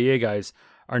these CIA guys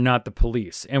are not the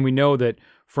police, and we know that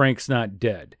Frank's not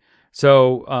dead.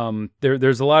 So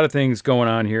there's a lot of things going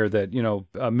on here that,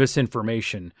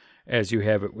 misinformation, as you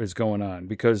have it, was going on,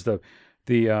 because the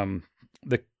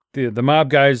mob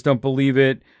guys don't believe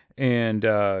it, and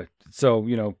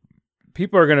so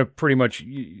people are going to pretty much,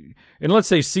 unless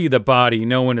they see the body,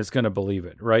 no one is going to believe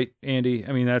it, right, Andy?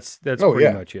 I mean, that's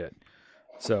pretty much it.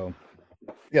 So.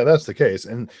 Yeah, that's the case.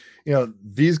 And,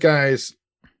 these guys,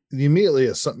 the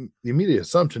immediate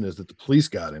assumption is that the police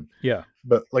got him. Yeah.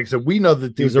 But like I said, we know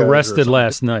that he was arrested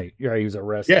last night. Yeah, he was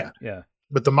arrested. Yeah.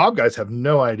 But the mob guys have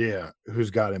no idea who's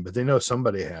got him, but they know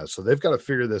somebody has. So they've got to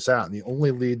figure this out. And the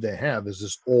only lead they have is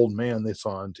this old man they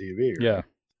saw on TV. Right? Yeah.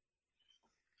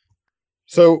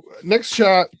 So next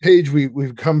shot page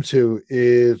we've come to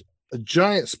is a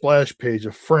giant splash page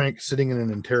of Frank sitting in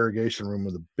an interrogation room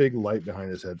with a big light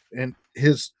behind his head, and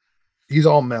he's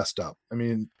all messed up. I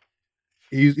mean,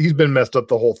 he's been messed up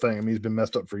the whole thing. I mean, he's been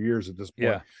messed up for years at this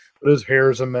point. Yeah. But his hair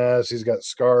is a mess. He's got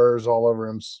scars all over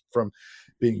him from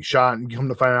being shot, and come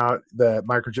to find out that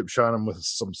Microchip shot him with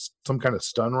some kind of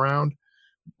stun round,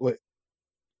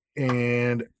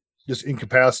 and just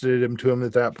incapacitated him to him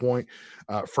at that point.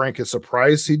 Frank is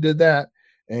surprised he did that,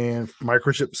 and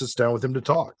Microchip sits down with him to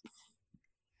talk.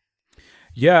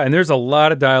 Yeah, and there's a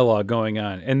lot of dialogue going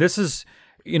on. And this is,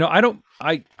 I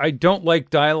don't like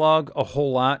dialogue a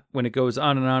whole lot when it goes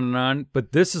on and on and on,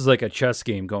 but this is like a chess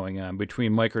game going on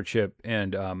between Microchip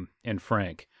and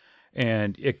Frank.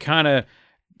 And it kind of,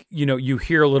 you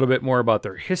hear a little bit more about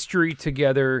their history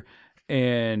together,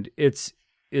 and it's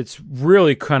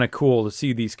really kind of cool to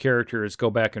see these characters go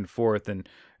back and forth and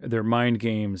their mind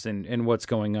games and what's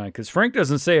going on. Because Frank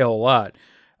doesn't say a whole lot.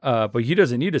 but he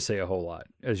doesn't need to say a whole lot,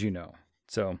 as you know.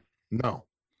 So No.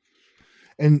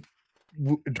 And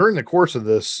during the course of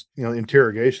this,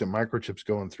 interrogation, Microchip's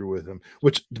going through with him,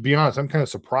 which, to be honest, I'm kind of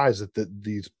surprised that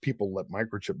these people let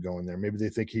Microchip go in there. Maybe they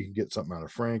think he can get something out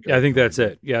of Frank. yeah, I think that's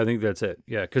it. Yeah, I think that's it.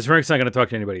 Yeah, because Frank's not going to talk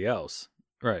to anybody else,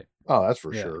 right? Oh, that's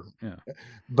for Yeah, sure. yeah.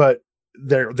 But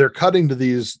they're cutting to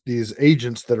these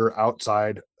agents that are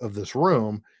outside of this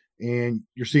room, and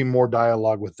you're seeing more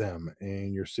dialogue with them,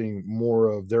 and you're seeing more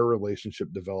of their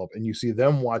relationship develop, and you see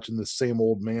them watching the same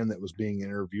old man that was being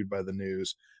interviewed by the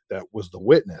news that was the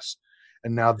witness.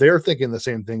 And now they're thinking the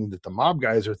same thing that the mob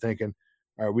guys are thinking.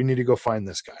 All right, we need to go find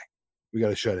this guy. We got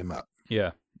to shut him up.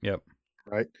 Yeah. Yep.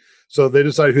 Right. So they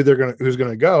decide who's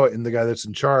gonna go, and the guy that's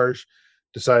in charge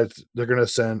decides they're gonna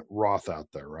send Roth out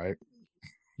there, right?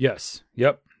 Yes.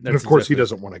 Yep. And of course he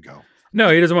doesn't want to go. No,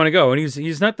 he doesn't want to go, and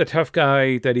he's not the tough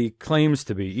guy that he claims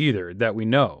to be either. That we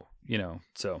know,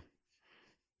 So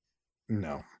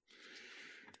no.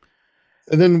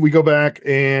 And then we go back,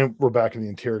 and we're back in the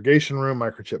interrogation room.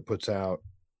 Microchip puts out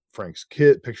Frank's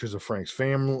kit, pictures of Frank's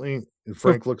family, and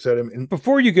Frank looks at him. And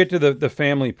before you get to the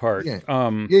family part,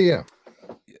 yeah,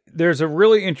 there's a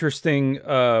really interesting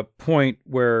point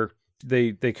where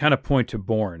they kind of point to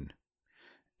Bourne,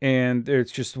 and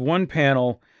there's just one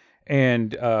panel,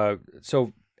 and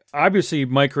so obviously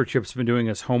Microchip's been doing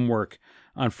his homework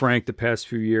on Frank the past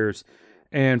few years,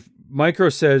 and Micro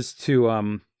says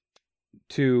to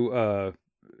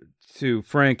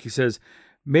Frank, he says,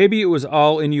 "Maybe it was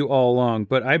all in you all along,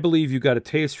 but I believe you got a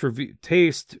taste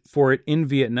for it in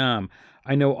Vietnam.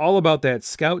 I know all about that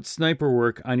scout sniper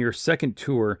work on your second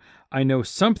tour. I know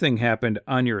something happened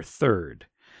on your third."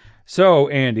 So,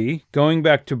 Andy, going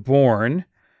back to Bourne,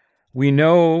 we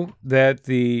know that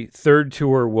the third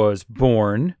tour was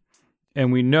Bourne,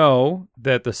 and we know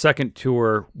that the second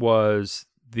tour was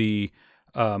the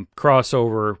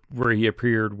crossover where he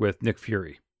appeared with Nick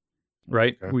Fury.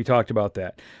 Right? Okay. We talked about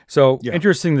that. So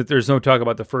Interesting that there's no talk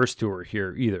about the first tour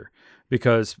here either,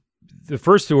 because the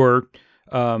first tour,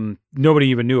 nobody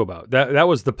even knew about. That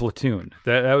was the Platoon.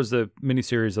 That was the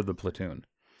miniseries of the Platoon.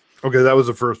 Okay, that was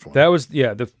the first one. That was,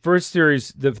 the first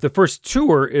series. The first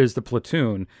tour is the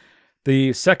Platoon.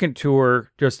 The second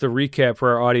tour, just to recap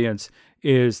for our audience,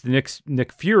 is the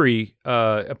Nick Fury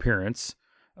appearance,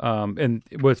 and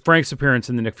with Frank's appearance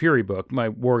in the Nick Fury book, My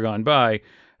War Gone By.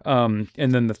 And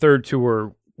then the third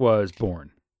tour was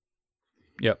Bourne.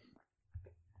 Yep.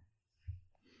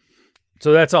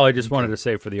 So that's all I just wanted to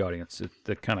say for the audience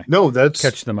to kind of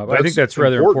catch them up. I think that's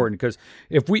rather important because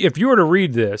if you were to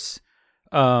read this,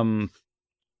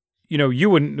 you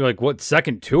wouldn't like, what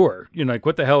second tour? Like,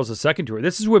 what the hell is a second tour?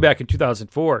 This is way back in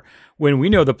 2004 when we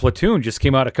know the Platoon just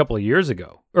came out a couple of years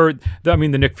ago, the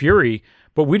Nick Fury.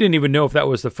 But we didn't even know if that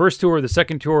was the first tour, the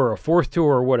second tour, or a fourth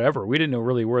tour, or whatever. We didn't know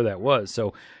really where that was.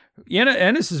 So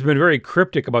Ennis has been very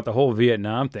cryptic about the whole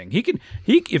Vietnam thing. He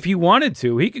if he wanted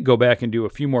to, he could go back and do a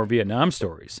few more Vietnam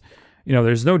stories.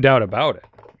 There's no doubt about it.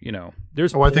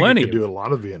 There's plenty. I think he could do a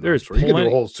lot of Vietnam there's stories. He could do a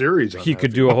whole series on it. He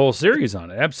could do a whole series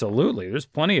on it. Absolutely. There's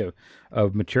plenty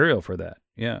of material for that.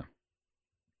 Yeah.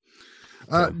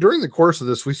 During the course of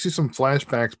this, we see some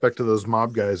flashbacks back to those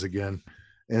mob guys again.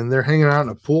 And they're hanging out in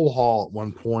a pool hall at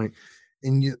one point,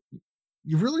 and you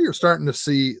really are starting to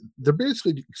see they're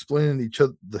basically explaining to each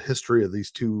other the history of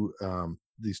these two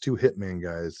hitman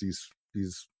guys.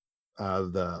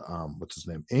 What's his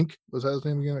name? Ink, was that his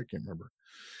name again? I can't remember.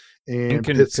 And Ink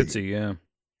and Pitsy, yeah.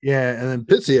 Yeah, and then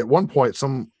Pitsy at one point,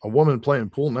 a woman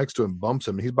playing pool next to him bumps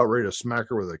him, and he's about ready to smack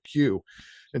her with a cue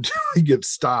until he gets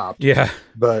stopped. Yeah,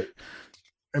 but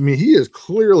he is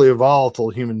clearly a volatile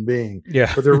human being.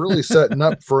 Yeah. But they're really setting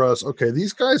up for us. Okay,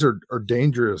 these guys are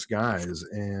dangerous guys,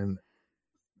 and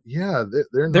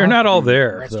they're not all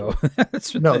there. So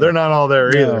no, they're not all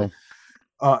there either.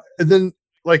 And then,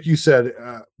 like you said,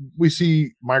 we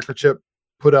see Microchip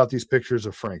put out these pictures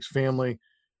of Frank's family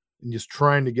and just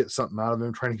trying to get something out of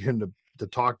them, trying to get him to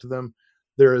talk to them.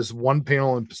 There is one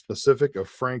panel in specific of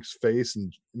Frank's face,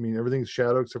 and everything's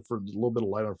shadow except for a little bit of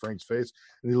light on Frank's face,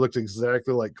 and he looks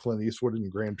exactly like Clint Eastwood in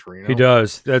Gran Torino. He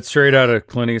does. That's straight out of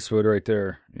Clint Eastwood right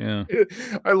there. Yeah.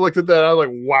 I looked at that. I was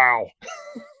like, wow,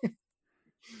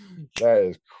 that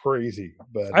is crazy.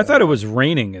 But I thought it was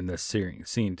raining in this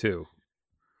scene too.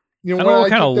 I don't know what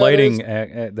kind of lighting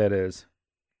that is.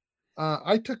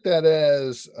 I took that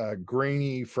as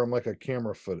grainy from like a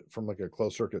camera from like a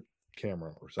closed circuit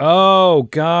camera or something. Oh,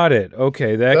 got it.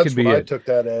 Okay, that's could be what it. I took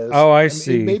that as. Oh, I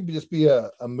see. It may just be a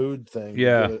mood thing.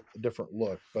 Yeah, a different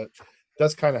look, but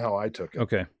that's kind of how I took it.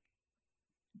 Okay.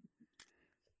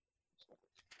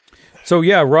 So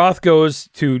yeah, Roth goes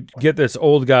to get this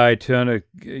old guy to, I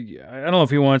don't know if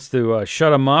he wants to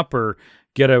shut him up or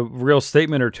get a real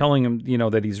statement or telling him,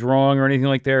 that he's wrong or anything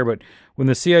like that. But when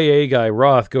the CIA guy,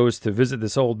 Roth, goes to visit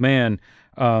this old man,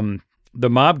 the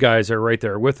mob guys are right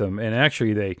there with him. And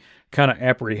actually they kind of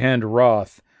apprehend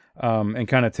Roth and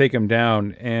kind of take him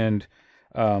down. And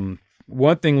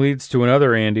one thing leads to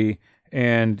another, Andy,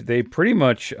 and they pretty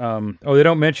much, they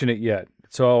don't mention it yet.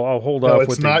 So I'll hold off.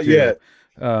 It's not yet.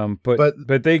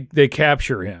 But they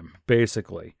capture him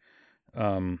basically.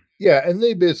 Yeah, and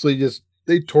they basically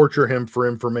they torture him for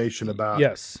information about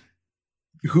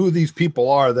who these people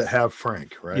are that have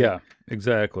Frank, right? Yeah,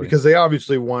 exactly. Because they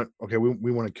obviously want,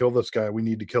 we want to kill this guy. We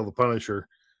need to kill the Punisher.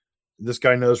 This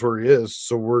guy knows where he is,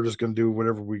 so we're just going to do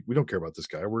whatever we don't care about this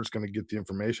guy. We're just going to get the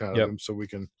information out of him so we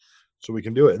can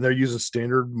do it. And they're using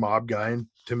standard mob guy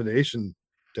intimidation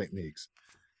techniques.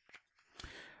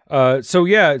 Moving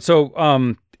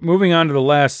on to the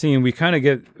last scene, we kind of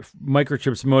get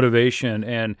Microchip's motivation,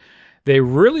 and they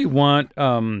really want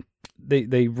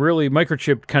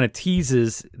Microchip kind of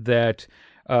teases that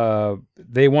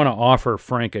they want to offer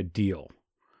Frank a deal,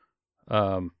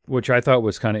 which I thought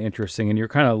was kind of interesting. And you're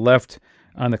kind of left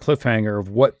on the cliffhanger of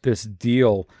what this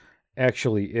deal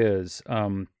actually is.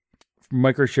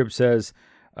 Microchip says,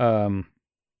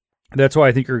 that's why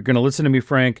I think you're going to listen to me,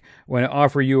 Frank, when I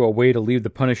offer you a way to leave the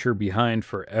Punisher behind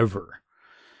forever.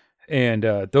 And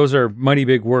those are mighty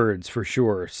big words for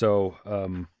sure. So,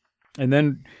 and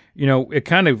then, it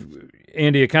kind of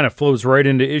flows right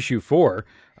into issue 4.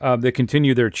 They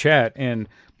continue their chat, and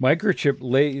Microchip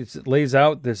lays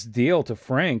out this deal to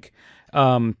Frank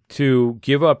to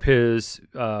give up his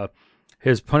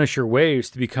Punisher ways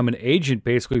to become an agent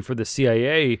basically for the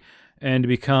CIA and to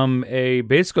become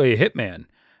basically a hitman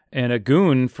and a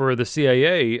goon for the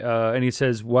CIA. And he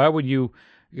says, why would you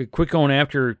quit going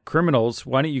after criminals?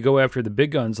 Why don't you go after the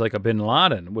big guns like a Bin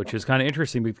Laden, which is kind of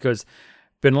interesting because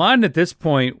Bin Laden at this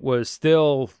point was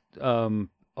still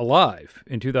alive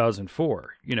in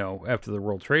 2004, after the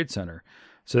World Trade Center.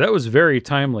 So that was very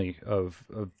timely of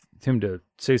him to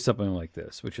say something like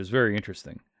this, which is very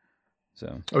interesting.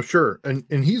 So, sure.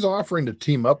 And he's offering to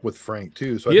team up with Frank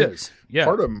too. So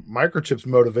part of Microchip's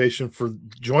motivation for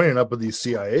joining up with these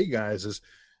CIA guys is,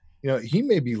 he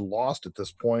may be lost at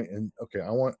this point, and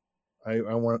I want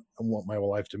my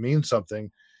life to mean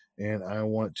something, and I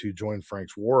want to join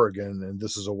Frank's war again. And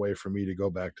this is a way for me to go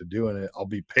back to doing it. I'll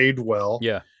be paid well.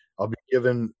 Yeah. I'll be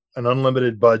given an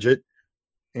unlimited budget,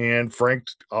 and Frank,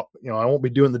 I won't be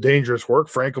doing the dangerous work.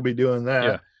 Frank will be doing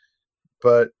that,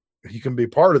 but he can be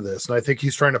part of this. And I think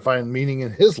he's trying to find meaning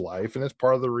in his life. And that's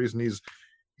part of the reason he's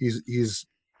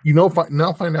now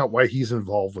find out why he's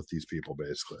involved with these people,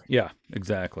 basically. Yeah,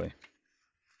 exactly.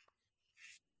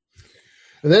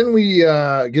 And then we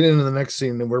get into the next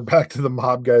scene, and we're back to the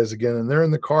mob guys again, and they're in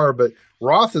the car, but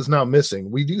Roth is now missing.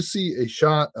 We do see a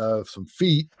shot of some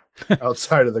feet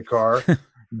outside of the car,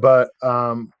 but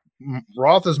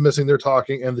Roth is missing. They're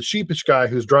talking, and the sheepish guy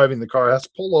who's driving the car has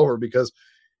to pull over because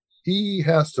he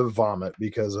has to vomit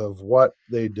because of what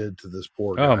they did to this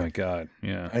poor guy. Oh my God.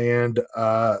 Yeah. And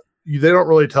they don't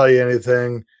really tell you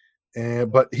anything,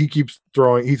 but he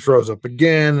throws up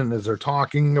again. And as they're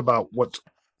talking about what's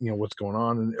going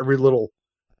on, and every little,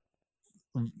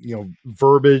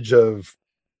 verbiage of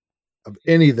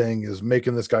anything is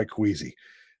making this guy queasy.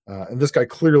 And this guy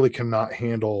clearly cannot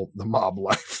handle the mob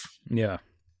life. Yeah.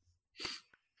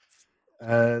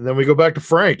 And then we go back to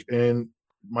Frank, and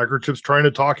Microchip's trying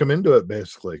to talk him into it,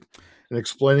 basically, and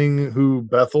explaining who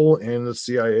Bethel and the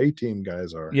CIA team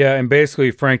guys are. Yeah, and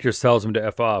basically Frank just tells him to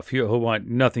F off. He'll want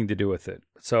nothing to do with it.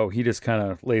 So he just kind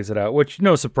of lays it out, which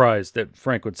no surprise that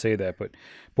Frank would say that. But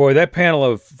boy, that panel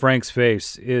of Frank's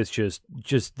face is just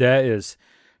that is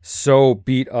so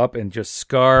beat up and just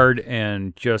scarred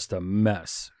and just a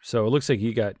mess. So it looks like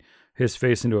he got his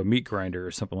face into a meat grinder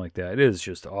or something like that. It is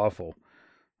just awful.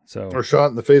 So, or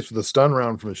shot in the face with a stun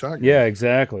round from a shotgun. Yeah,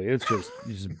 exactly. It's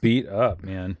just beat up,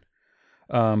 man.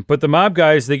 But the mob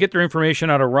guys, they get their information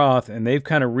out of Roth, and they've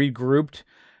kind of regrouped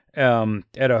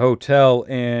at a hotel,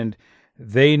 and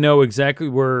they know exactly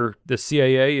where the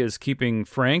CIA is keeping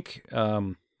Frank,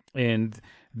 and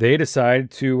they decide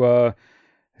to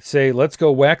say, let's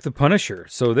go whack the Punisher.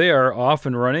 So they are off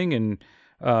and running, and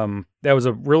that was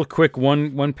a real quick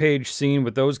one-page scene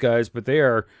with those guys, but they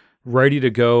are ready to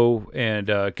go and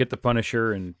get the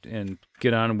Punisher and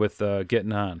get on with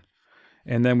getting on.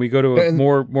 And then we go to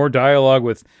more dialogue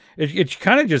with it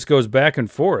kind of just goes back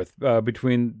and forth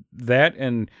between that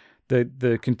and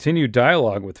the continued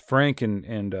dialogue with Frank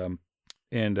and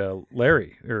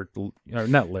Larry, or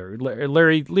not Larry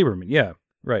Lieberman. Yeah,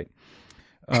 right.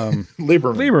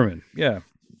 Lieberman. Yeah.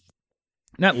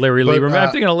 Not Larry But, Lieberman.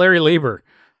 I'm thinking of Larry Lieber.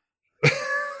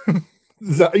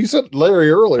 You said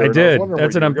Larry earlier. I and did. was wondering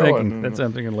That's where what you I'm were thinking. going. That's what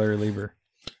I'm thinking. Larry Lieber.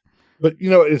 But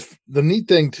it's the neat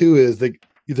thing too is that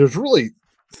there's really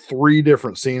 3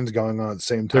 different scenes going on at the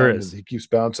same time. There is. He keeps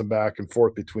bouncing back and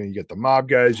forth between, you get the mob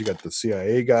guys, you got the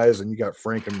CIA guys, and you got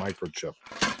Frank and Microchip.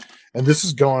 And this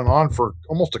is going on for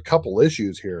almost a couple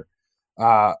issues here.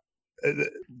 And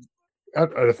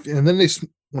then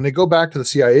when they go back to the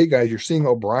CIA guys, you're seeing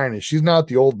O'Brien, and she's now at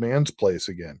the old man's place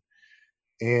again.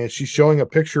 And she's showing a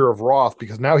picture of Roth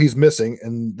because now he's missing,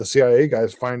 and the CIA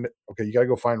guys you got to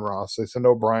go find Roth. So they send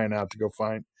O'Brien out to go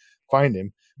find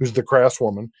him, who's the crass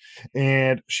woman.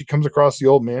 And she comes across the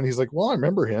old man. He's like, well, I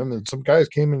remember him. And some guys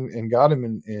came and got him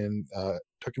and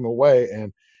took him away.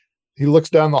 And he looks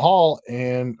down the hall,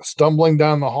 and stumbling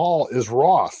down the hall is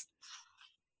Roth.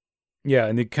 Yeah,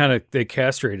 and they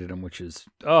castrated him, which is,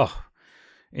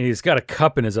 and he's got a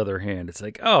cup in his other hand. It's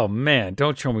like, oh man,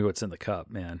 don't show me what's in the cup,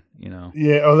 man.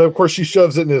 Yeah. Oh, of course she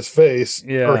shoves it in his face.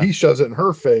 Yeah. Or he shoves it in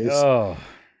her face. Oh,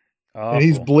 awful. And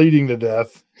he's bleeding to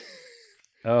death.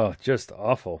 Oh, just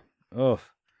awful. Oh.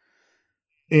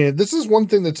 And this is one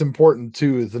thing that's important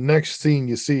too, is the next scene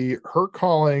you see her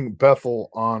calling Bethel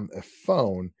on a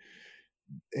phone,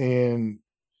 and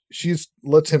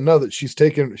lets him know that she's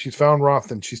found Roth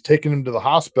and she's taken him to the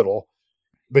hospital,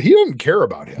 but he doesn't care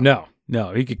about him.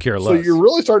 No, he could care less. So you're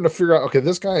really starting to figure out, okay,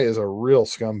 this guy is a real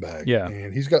scumbag. Yeah.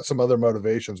 And he's got some other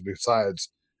motivations besides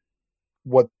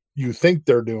what you think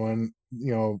they're doing,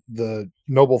 the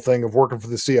noble thing of working for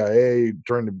the CIA,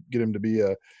 trying to get him to be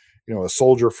a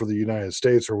soldier for the United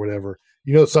States or whatever.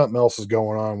 Something else is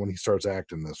going on when he starts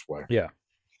acting this way. Yeah.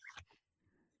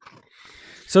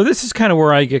 So this is kind of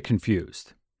where I get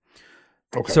confused.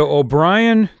 Okay. So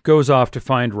O'Brien goes off to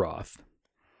find Roth,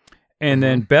 and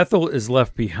then Bethel is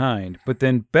left behind. But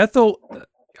then Bethel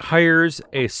hires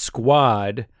a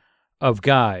squad of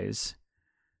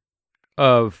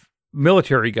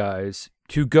military guys,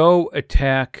 to go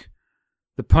attack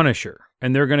the Punisher.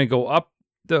 And they're going to go up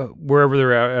wherever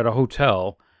they're at a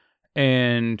hotel,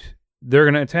 and they're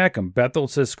going to attack him. Bethel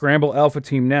says, "Scramble Alpha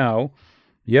Team now."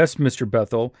 Yes, Mr.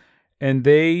 Bethel. And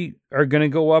they are going to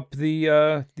go up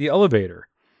the elevator.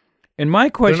 And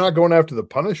my question... They're not going after the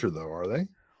Punisher, though, are they?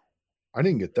 I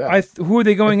didn't get that. Who are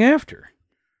they going after?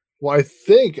 Well, I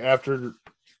think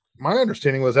my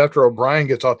understanding was after O'Brien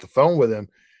gets off the phone with him,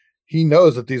 he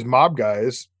knows that these mob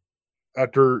guys,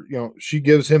 after, she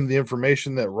gives him the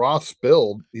information that Roth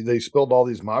spilled, they spilled all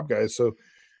these mob guys. So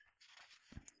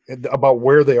about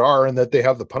where they are and that they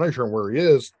have the Punisher and where he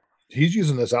is, he's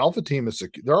using this Alpha Team as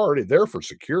they're already there for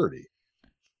security.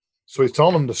 So he's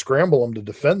telling them to scramble them to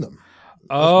defend them.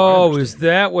 Oh, is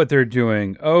that what they're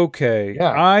doing? Okay.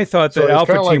 Yeah. I thought that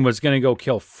Alpha Team like, was going to go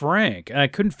kill Frank, and I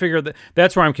couldn't figure that.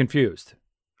 That's where I'm confused.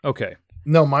 Okay.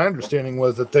 No, my understanding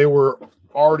was that they were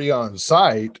already on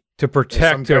site to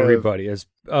protect everybody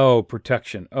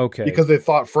protection. Okay. Because they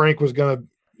thought Frank was going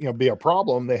to, be a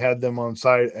problem. They had them on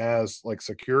site as like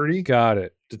security. Got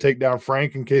it. To take down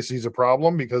Frank in case he's a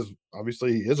problem, because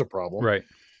obviously he is a problem. Right.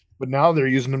 But now they're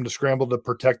using him to scramble to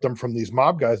protect them from these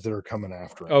mob guys that are coming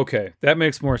after him. Okay. That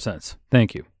makes more sense.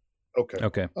 Thank you.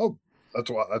 Okay. Oh,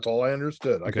 that's all I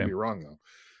understood. I could be wrong though.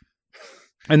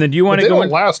 And then do you want to go? They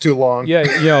don't last too long. Yeah.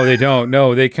 They don't.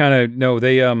 No, they kind of no.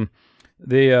 The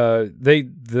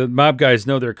mob guys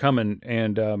know they're coming,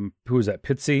 and who is that?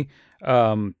 Pitsy.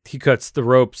 He cuts the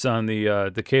ropes on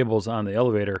the cables on the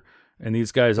elevator. And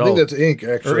these guys I think that's Ink,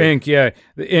 actually. Or Ink, yeah.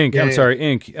 The Ink, yeah, I'm sorry,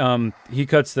 Ink. He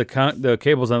cuts the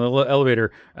cables on the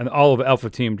elevator, and all of Alpha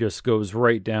Team just goes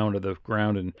right down to the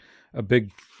ground, and a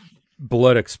big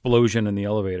blood explosion in the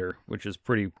elevator, which is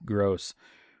pretty gross.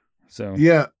 So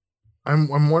yeah,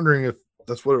 I'm wondering if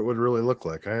that's what it would really look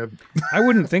like. I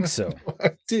wouldn't think so. No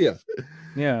idea.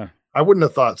 Yeah. I wouldn't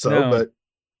have thought so, but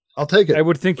I'll take it. I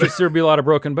would think there'd be a lot of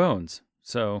broken bones.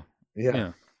 So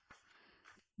yeah.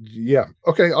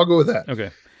 Okay, I'll go with that. Okay.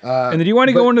 And then do you want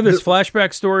to go into this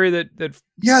flashback story that this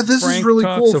Frank is really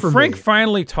talks? cool so for Frank me.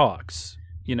 finally talks,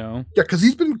 Yeah, because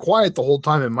he's been quiet the whole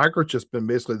time, and Microchip's been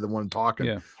basically the one talking.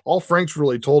 Yeah. All Frank's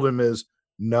really told him is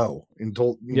no, and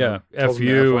told F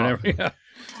you and everything.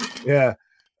 Yeah.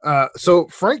 So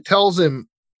Frank tells him,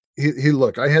 he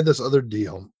look, I had this other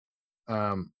deal.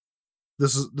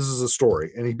 This is a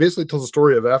story, and he basically tells a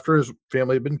story of after his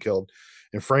family had been killed,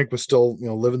 and Frank was still,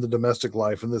 living the domestic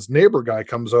life. And this neighbor guy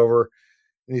comes over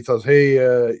and he says, "Hey,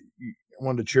 I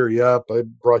wanted to cheer you up. I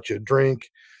brought you a drink."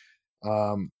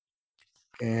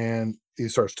 And he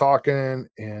starts talking,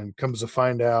 and comes to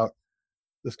find out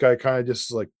this guy kind of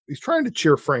just like, he's trying to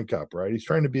cheer Frank up, right? He's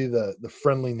trying to be the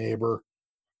friendly neighbor,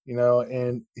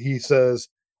 and he says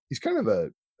he's kind of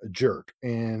a jerk,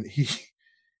 and he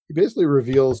basically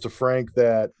reveals to Frank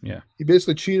that he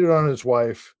basically cheated on his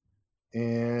wife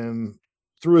and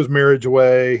threw his marriage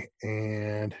away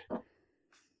and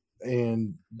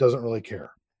doesn't really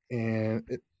care. And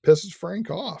it pisses Frank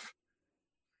off.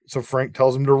 So Frank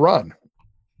tells him to run,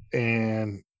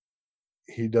 and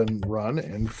he doesn't run,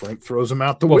 and Frank throws him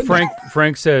out the window.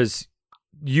 Frank says,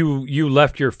 you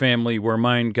left your family where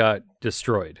mine got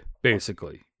destroyed,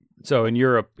 basically. So, and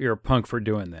you're a punk for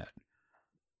doing that.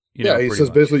 He says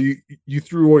much. Basically you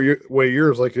threw away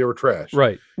yours like they were trash.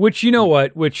 Right. Which,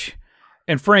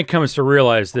 and Frank comes to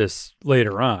realize this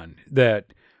later on, that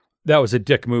was a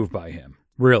dick move by him,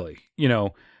 really,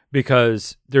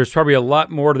 because there's probably a lot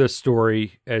more to this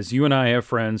story, as you and I have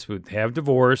friends who have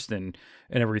divorced and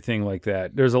everything like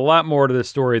that. There's a lot more to this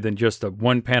story than just a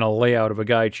one-panel layout of a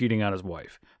guy cheating on his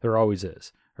wife. There always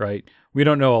is, right? We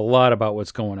don't know a lot about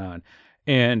what's going on.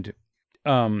 And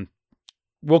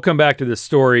we'll come back to this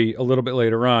story a little bit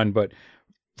later on, but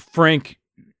Frank,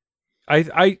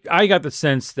 I got the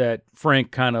sense that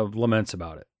Frank kind of laments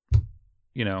about it,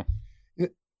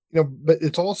 But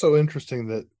it's also interesting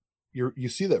that you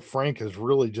see that Frank is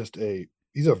really just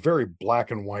he's a very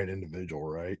black and white individual,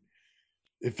 right?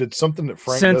 If it's something that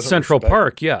Frank since Central respect,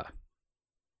 Park, yeah.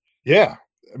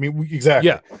 I mean, exactly.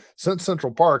 Yeah. Since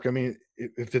Central Park, I mean,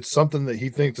 if it's something that he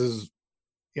thinks is,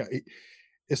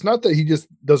 it's not that he just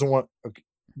doesn't want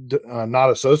not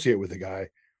associate with the guy.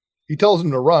 He tells him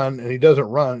to run, and he doesn't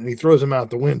run, and he throws him out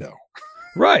the window.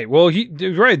 Right. Well,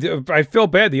 I feel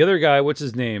bad. The other guy, what's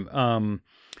his name?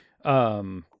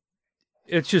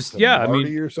 It's just, Marty I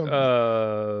mean, or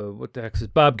something? What the heck is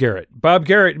it? Bob Garrett. Bob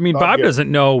Garrett. I mean, Bob Garrett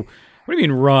doesn't know. What do you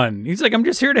mean run? He's like, I'm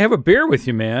just here to have a beer with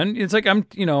you, man. It's like,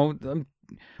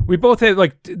 we both have,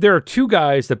 like, there are two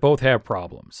guys that both have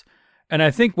problems. And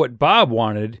I think what Bob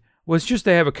wanted was just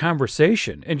to have a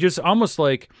conversation and just almost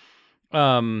like,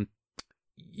 kind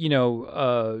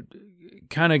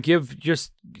of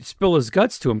spill his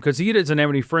guts to him, because he doesn't have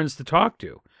any friends to talk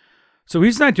to. So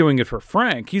he's not doing it for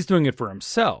Frank. He's doing it for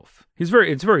himself. It's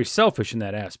very selfish in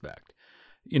that aspect,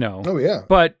 Oh yeah.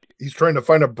 But he's trying to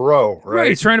find a bro, right?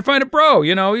 He's trying to find a bro,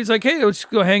 He's like, hey, let's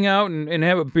go hang out and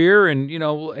have a beer, and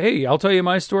hey, I'll tell you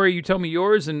my story, you tell me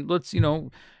yours, and let's,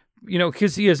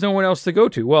 because he has no one else to go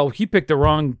to. Well, he picked the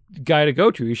wrong guy to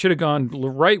go to. He should have gone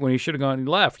right when he should have gone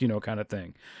left, kind of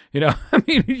thing. I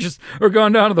mean, or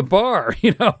gone down to the bar.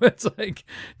 It's like,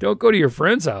 don't go to your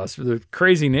friend's house with a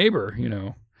crazy neighbor.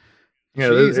 Yeah,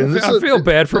 jeez, I feel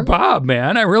bad for Bob,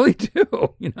 man. I really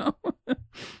do.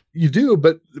 You do,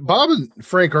 but Bob and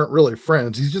Frank aren't really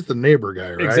friends. He's just the neighbor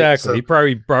guy, right? Exactly. So, he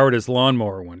probably borrowed his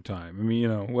lawnmower one time. I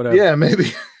mean, whatever. Yeah,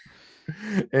 maybe.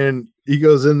 And he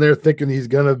goes in there thinking he's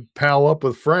gonna pal up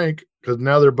with Frank because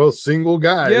now they're both single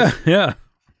guys. Yeah.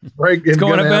 Frank is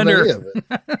going to Bender.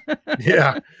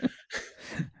 Yeah.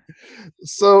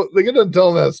 So they get done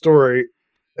telling that story,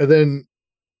 and then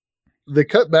they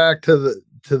cut back to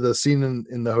the scene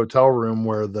in the hotel room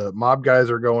where the mob guys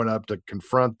are going up to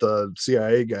confront the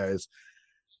CIA guys.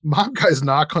 Mob guys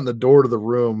knock on the door to the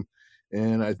room,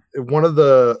 and one of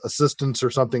the assistants or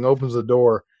something opens the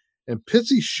door, and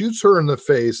Pitsy shoots her in the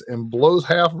face and blows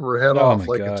half of her head off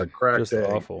like God. It's a cracked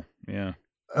egg. Awful. Yeah.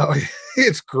 Oh,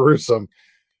 it's gruesome.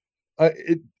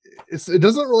 It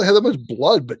doesn't really have that much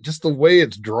blood, but just the way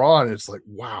it's drawn, it's like,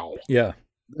 wow. Yeah.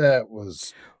 That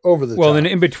was over the top. Well, then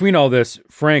in between all this,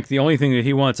 Frank, the only thing that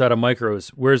he wants out of Micro is,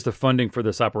 where's the funding for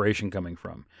this operation coming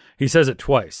from? He says it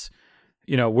twice.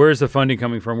 Where's the funding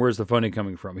coming from? Where's the funding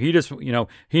coming from? He just,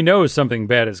 he knows something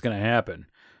bad is going to happen.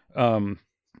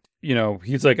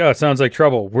 He's like, oh, it sounds like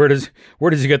trouble. Where does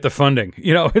he get the funding?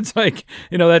 It's like,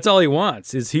 that's all he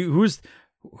wants is who's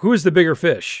the bigger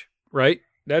fish, right?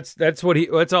 That's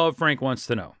all Frank wants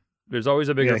to know. There's always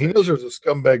a bigger fish. He knows there's a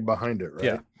scumbag behind it, right?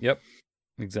 Yeah. Yep.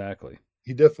 Exactly.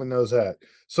 He definitely knows that.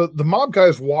 So the mob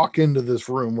guys walk into this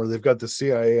room where they've got the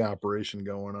CIA operation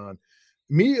going on,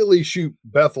 immediately shoot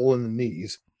Bethel in the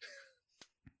knees.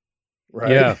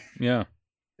 Right? Yeah. Yeah.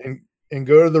 And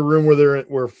go to the room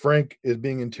where Frank is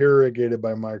being interrogated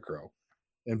by Micro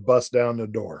and bust down the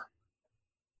door.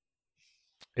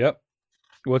 Yep.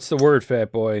 What's the word,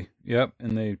 fat boy? Yep.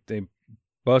 And they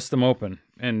bust them open.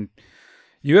 And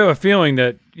you have a feeling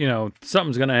that,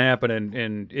 something's going to happen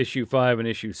in issue 5 and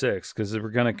issue 6, because we're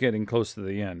going to getting close to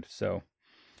the end. So,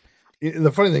 and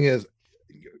the funny thing is,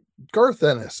 Garth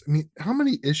Ennis, I mean, how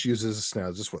many issues is this now?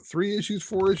 Is this 3 issues,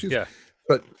 4 issues? Yeah.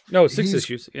 But no, 6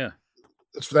 issues. Yeah.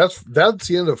 That's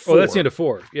the end of 4. Oh, that's the end of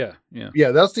 4. Yeah. Yeah. Yeah.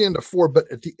 That's the end of 4.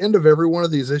 But at the end of every one of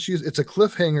these issues, it's a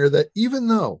cliffhanger that even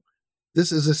though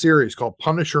this is a series called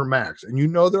Punisher Max, and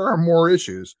there are more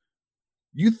issues,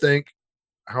 you think,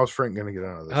 how's Frank going to get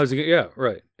out of this? How's it? Yeah,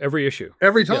 right. Every issue.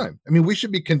 Every time. I mean, we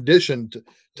should be conditioned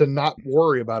to not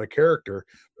worry about a character,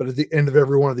 but at the end of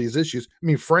every one of these issues, I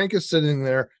mean, Frank is sitting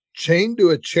there chained to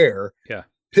a chair. Yeah.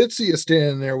 Pitsy is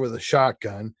standing there with a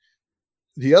shotgun.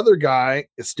 The other guy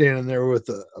is standing there with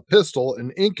a pistol,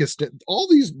 and Ink is all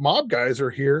these mob guys are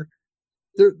here.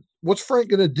 What's Frank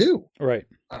going to do? Right.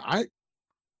 I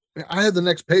had the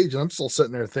next page, and I'm still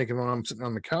sitting there thinking, when I'm sitting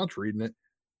on the couch reading it,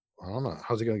 I don't know,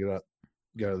 how's he going to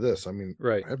get out of this? I mean,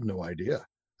 right. I have no idea.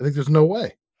 I think there's no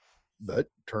way. But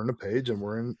turn the page, and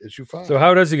we're in issue 5. So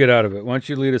how does he get out of it? Why don't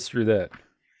you lead us through that?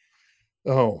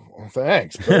 Oh, well,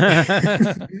 thanks.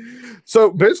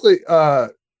 So basically,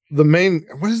 the main,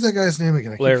 what is that guy's name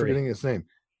again? I keep forgetting his name.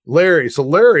 Larry. So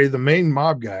Larry, the main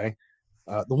mob guy,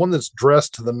 the one that's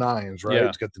dressed to the nines, right? Yeah.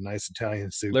 He's got the nice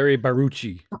Italian suit. Larry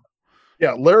Barucci.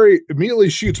 Yeah, Larry immediately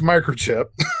shoots Microchip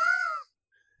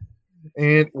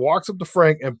and walks up to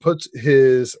Frank and puts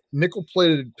his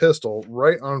nickel-plated pistol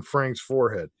right on Frank's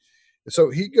forehead. So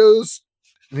he goes,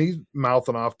 and he's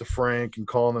mouthing off to Frank and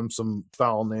calling him some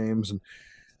foul names. And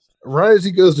right as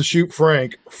he goes to shoot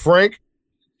Frank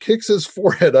kicks his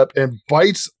forehead up and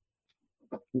bites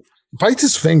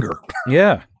his finger.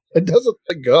 Yeah. It doesn't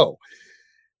let go.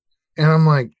 And I'm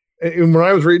like, and when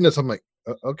I was reading this, I'm like,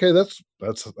 okay, that's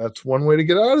one way to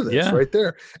get out of this right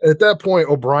there. And at that point,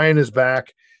 O'Brien is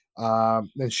back.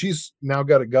 And she's now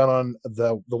got a gun on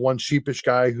the one sheepish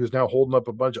guy who's now holding up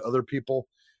a bunch of other people,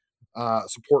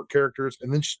 support characters.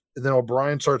 And then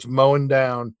O'Brien starts mowing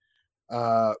down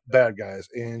bad guys,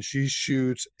 and she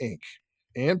shoots Ink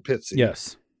and Pitsy.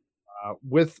 Yes.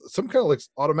 With some kind of like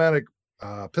automatic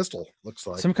pistol, looks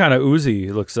like. Some kind of Uzi,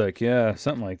 it looks like. Yeah,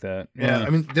 something like that. Yeah. I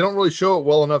mean, they don't really show it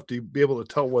well enough to be able to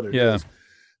tell what it is.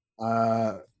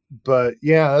 But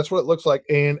yeah, that's what it looks like.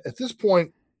 And at this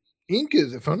point, Ink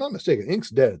is, if I'm not mistaken, Ink's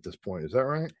dead at this point. Is that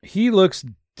right? He looks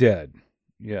dead.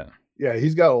 Yeah. Yeah,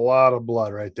 he's got a lot of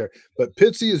blood right there. But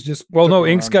Pitsy is just... Well, no,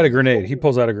 Ink's got a grenade. He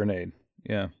pulls out a grenade.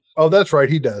 Yeah. Oh, that's right.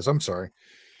 He does. I'm sorry.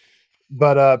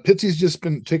 But Pitsy's just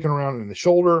been taken around in the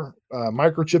shoulder.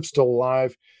 Microchip's still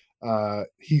alive.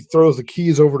 He throws the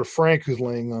keys over to Frank, who's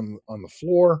laying on the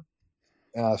floor.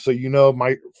 So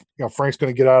Frank's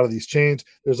going to get out of these chains.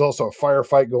 There's also a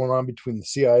firefight going on between the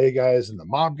CIA guys and the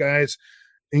mob guys.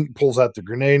 Ink pulls out the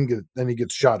grenade, and then he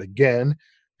gets shot again.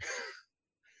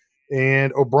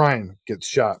 And O'Brien gets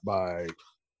shot by,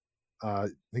 I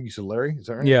think you said Larry. Is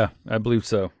that right? Yeah, I believe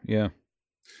so. Yeah.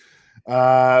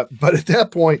 But at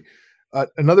that point,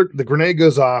 the grenade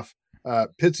goes off.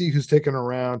 Pitsy, who's taken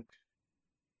around,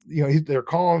 they're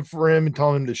calling for him and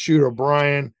telling him to shoot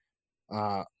O'Brien.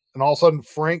 And all of a sudden,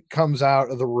 Frank comes out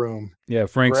of the room. Yeah,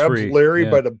 Frank's grabs free. Larry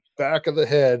by the back of the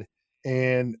head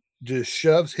and just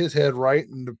shoves his head right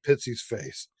into Pitsy's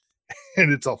face.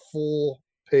 And it's a full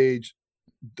page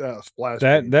splash.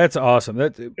 That's awesome.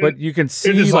 But you can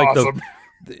see like awesome.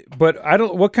 But I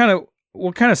don't. What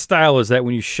kind of style is that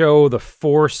when you show the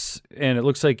force and it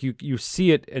looks like you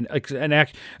see it and an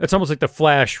act? It's almost like the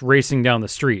Flash racing down the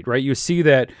street, right? You see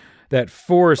that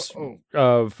force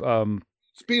of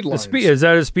speed lines. Is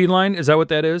that a speed line? Is that what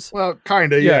that is? Well,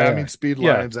 kind of. Yeah. I mean, speed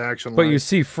lines, action. But lines. you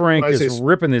see Frank is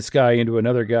ripping this guy into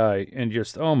another guy, and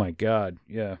just oh my god,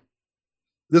 yeah.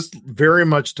 This very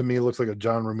much to me looks like a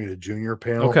John Romita Jr.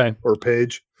 panel or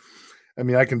page. I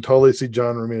mean, I can totally see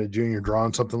John Romita Jr.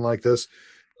 drawing something like this,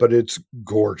 but it's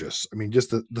gorgeous. I mean,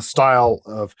 just the style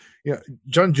of,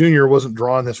 John Jr. wasn't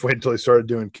drawing this way until he started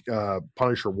doing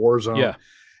Punisher Warzone. Yeah.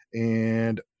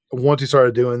 And once he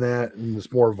started doing that and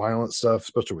this more violent stuff,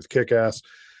 especially with Kick-Ass,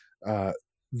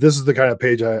 this is the kind of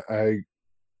page I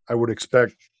would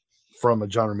expect from a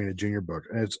John Romita Jr. book.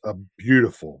 And it's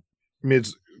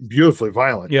it's beautifully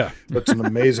violent. Yeah. But it's an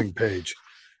amazing page.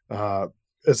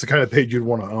 It's the kind of page you'd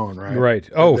want to own, right? Right.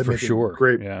 Oh, for sure.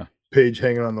 Great page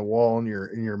hanging on the wall in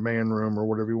your man room or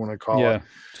whatever you want to call it. Yeah.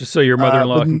 Just so your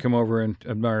mother-in-law can come over and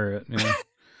admire it. Yeah.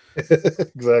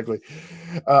 Exactly.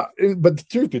 But the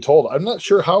truth be told, I'm not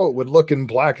sure how it would look in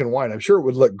black and white. I'm sure it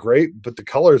would look great, but the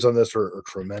colors on this are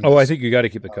tremendous. Oh, I think you got to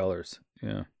keep the colors.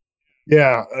 Yeah.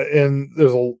 Yeah. And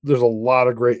there's a lot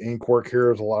of great ink work here.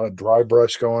 There's a lot of dry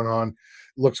brush going on.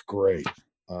 It looks great.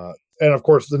 And of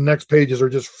course, the next pages are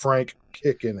just Frank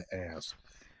kicking ass,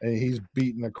 and he's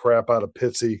beating the crap out of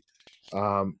Pitsy.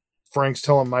 Frank's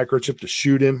telling Microchip to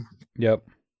shoot him. Yep.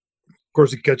 Of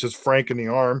course, he catches Frank in the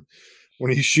arm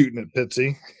when he's shooting at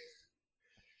Pitsy,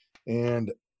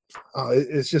 and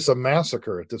it's just a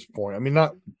massacre at this point. I mean,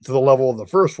 not to the level of the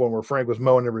first one where Frank was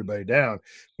mowing everybody down,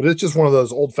 but it's just one of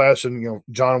those old-fashioned,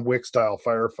 John Wick style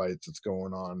firefights that's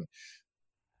going on.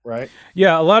 right?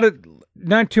 Yeah, a lot of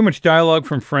not too much dialogue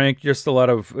from Frank, just a lot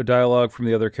of dialogue from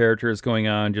the other characters going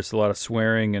on, just a lot of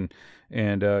swearing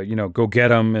and go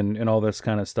get him and all this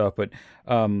kind of stuff. But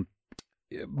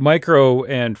Micro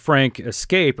and Frank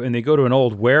escape and they go to an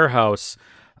old warehouse.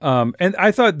 And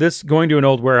I thought this going to an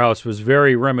old warehouse was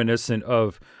very reminiscent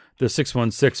of the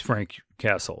 616 Frank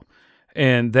Castle.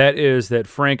 And that is that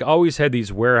Frank always had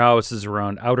these warehouses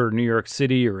around outer New York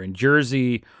City or in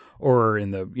Jersey or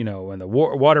in the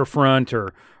waterfront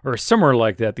or somewhere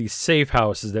like that, these safe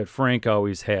houses that Frank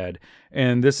always had.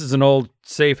 And this is an old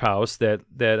safe house that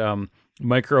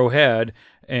Micro had,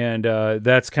 and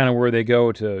that's kind of where they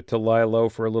go to lie low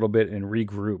for a little bit and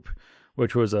regroup,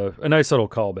 which was a nice little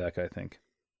callback, I think.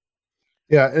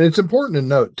 Yeah, and it's important to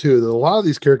note, too, that a lot of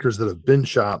these characters that have been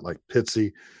shot, like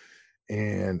Pitsy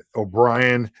and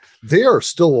O'Brien, they are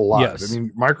still alive. Yes. I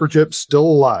mean, Microchip's still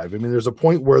alive. I mean, there's a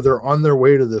point where they're on their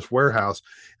way to this warehouse,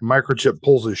 and Microchip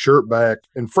pulls his shirt back,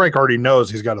 and Frank already knows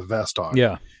he's got a vest on.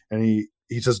 Yeah. And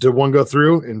he says, did one go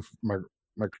through? And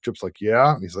Microchip's like,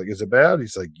 yeah. And he's like, is it bad?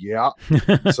 He's like, yeah.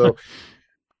 So,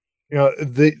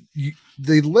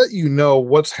 they let you know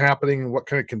what's happening and what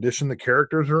kind of condition the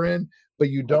characters are in, but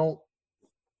you don't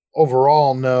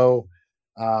overall know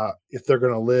if they're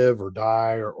going to live or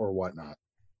die or whatnot.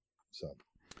 So,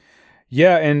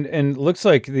 yeah, and looks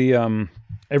like the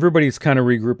everybody's kind of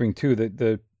regrouping too.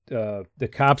 The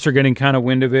cops are getting kind of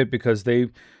wind of it because they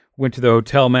went to the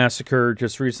hotel massacre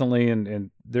just recently,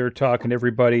 and they're talking to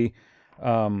everybody.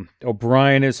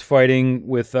 O'Brien is fighting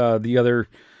with the other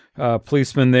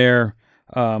policemen there.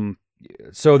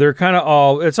 So they're kind of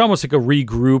all, it's almost like a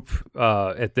regroup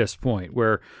at this point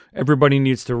where everybody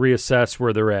needs to reassess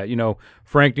where they're at.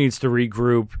 Frank needs to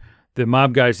regroup. The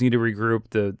mob guys need to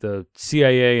regroup. The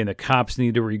CIA and the cops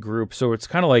need to regroup. So it's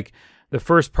kind of like the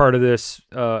first part of this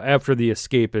after the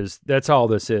escape that's all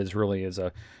this is really, is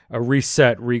a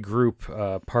reset,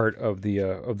 regroup part of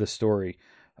the story.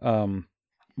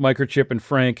 Microchip and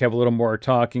Frank have a little more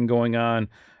talking going on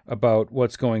about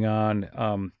what's going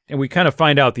on. And we kind of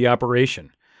find out the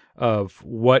operation of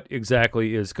what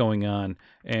exactly is going on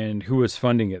and who is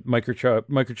funding it.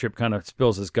 Microchip kind of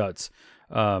spills his guts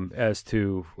as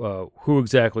to who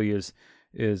exactly is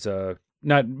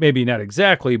not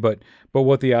exactly, but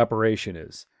what the operation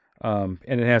is. And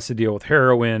it has to deal with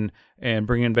heroin and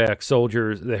bringing back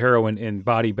soldiers, the heroin in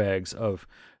body bags of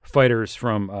fighters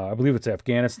from, I believe it's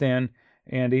Afghanistan,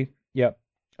 Andy. Yep.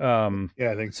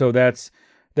 Yeah, I think so. That's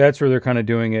where they're kind of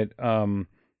doing it.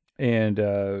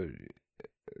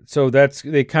 So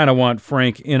they kind of want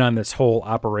Frank in on this whole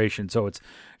operation. So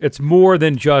it's more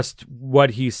than just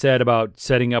what he said about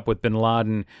setting up with bin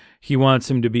Laden. He wants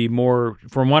him to be more,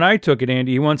 from what I took it,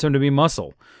 Andy, he wants him to be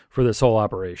muscle for this whole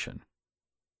operation.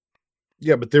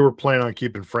 Yeah, but they were planning on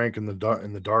keeping Frank in the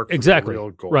dark. Exactly.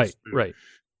 Real goals, right. too. Right.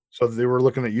 So they were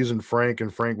looking at using Frank,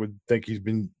 and Frank would think he's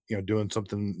been, doing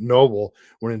something noble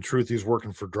when in truth he's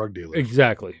working for drug dealers.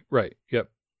 Exactly. Right. Yep.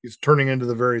 He's turning into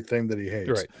the very thing that he hates.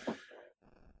 Right.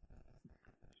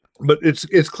 But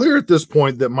it's clear at this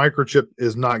point that Microchip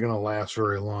is not going to last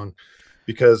very long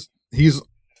because he's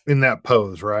in that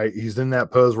pose, right? He's in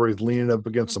that pose where he's leaning up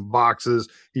against some boxes.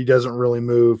 He doesn't really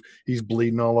move. He's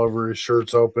bleeding all over. His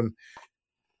shirt's open.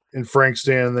 And Frank's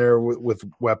standing there with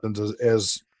weapons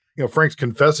as Frank's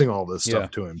confessing all this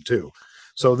stuff to him too.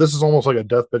 So this is almost like a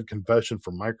deathbed confession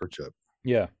from Microchip.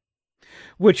 Yeah.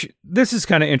 Which this is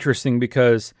kind of interesting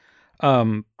because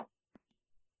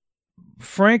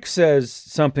Frank says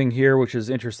something here which is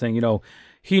interesting.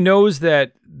 He knows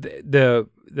that the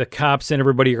cops and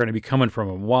everybody are going to be coming from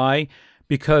him. Why?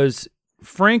 Because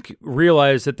Frank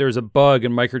realized that there's a bug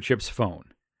in Microchip's phone,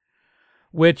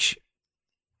 which,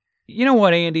 you know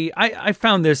what, Andy? I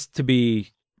found this to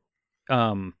be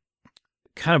kind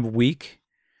of weak,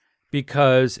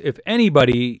 because if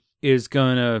anybody is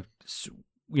going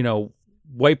to,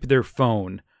 wipe their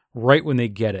phone right when they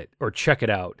get it or check it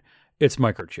out, it's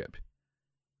Microchip.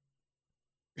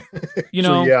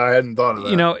 Yeah, I hadn't thought of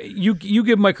that. You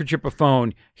give Microchip a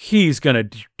phone, he's going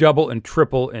to double and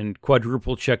triple and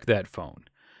quadruple check that phone.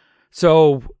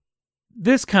 So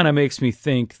this kind of makes me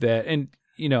think that, and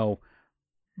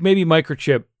maybe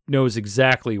Microchip knows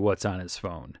exactly what's on his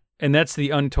phone. And that's the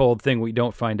untold thing we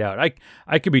don't find out.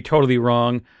 I could be totally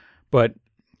wrong, but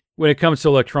when it comes to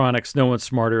electronics, no one's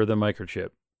smarter than Microchip.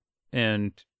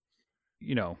 And,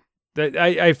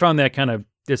 I found that kind of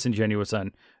disingenuous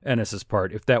on Ennis's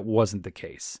part, if that wasn't the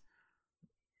case.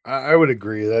 I would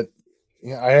agree that.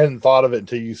 I hadn't thought of it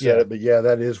until you said it, but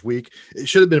that is weak. It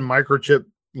should have been Microchip,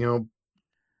 it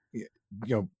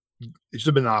should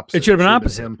have been opposite. It should have been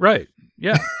opposite. Him. Right.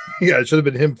 Yeah. Yeah, it should have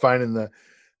been him finding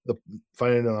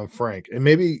finding it on Frank, and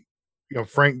maybe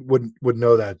Frank would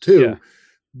know that too. Yeah.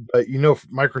 But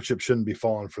Microchip shouldn't be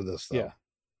falling for this though. Yeah.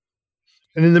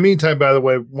 And in the meantime, by the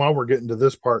way, while we're getting to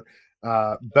this part,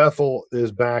 Bethel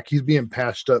is back. He's being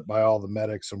patched up by all the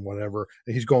medics and whatever,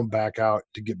 and he's going back out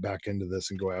to get back into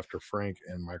this and go after Frank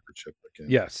and Microchip again.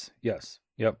 Yes.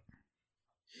 Yep.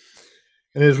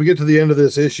 And as we get to the end of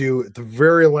this issue, at the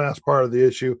very last part of the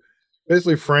issue,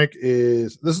 basically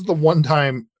this is the one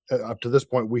time up to this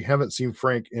point we haven't seen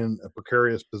Frank in a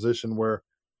precarious position where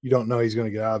you don't know he's going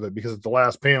to get out of it, because at the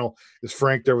last panel is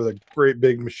Frank there with a great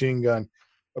big machine gun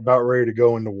about ready to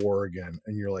go into war again.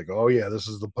 And you're like, oh yeah, this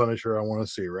is the Punisher I want to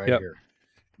see right here.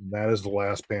 And that is the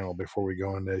last panel before we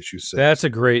go into issue 6.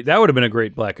 That would have been a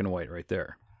great black and white right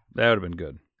there. That would have been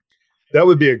good. That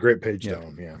would be a great page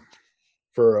down. Yeah.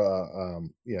 For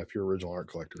if you're original art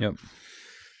collector. Yep.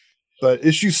 But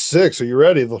issue 6, are you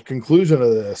ready? The conclusion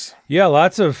of this. Yeah,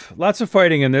 lots of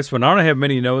fighting in this one. I don't have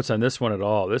many notes on this one at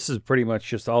all. This is pretty much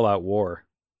just all out war.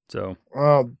 So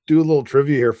I'll do a little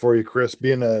trivia here for you, Chris.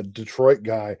 Being a Detroit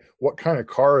guy, what kind of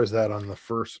car is that on the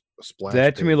first splash?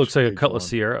 That to me page, looks like a page Cutlass 1?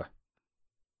 Sierra.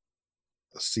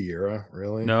 A Sierra,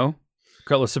 really? No,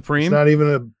 Cutlass Supreme. It's not even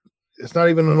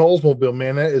an Oldsmobile,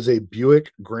 man. That is a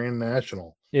Buick Grand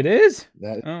National. It is.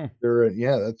 That's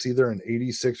either an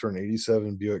 86 or an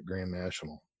 87 Buick Grand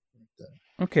National.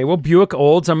 Okay, well, Buick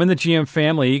Olds. I'm in the GM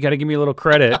family. You got to give me a little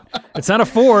credit. It's not a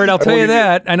Ford. I'll tell you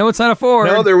that. I know it's not a Ford.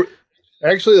 No,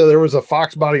 there was a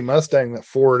Fox body Mustang that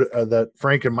that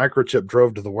Frank and Microchip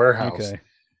drove to the warehouse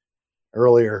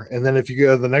earlier. And then if you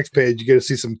go to the next page, you get to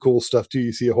see some cool stuff too.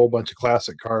 You see a whole bunch of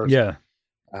classic cars. Yeah.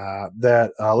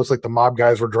 That looks like the mob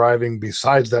guys were driving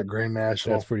besides that Grand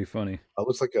National. That's pretty funny.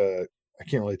 Looks like I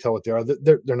can't really tell what they are.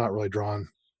 They're not really drawn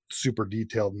super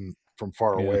detailed and from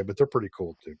far away, but they're pretty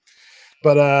cool too.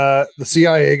 But the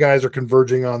CIA guys are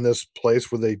converging on this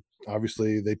place where they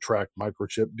tracked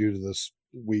Microchip due to this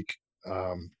weak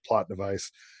plot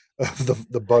device of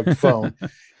the bugged phone.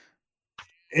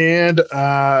 And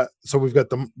so we've got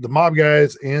the mob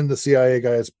guys and the CIA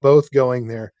guys both going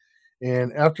there.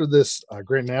 And after this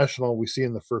Grand National, we see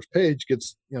in the first page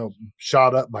gets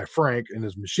shot up by Frank and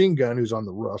his machine gun, who's on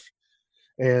the roof.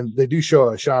 And they do show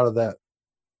a shot of that,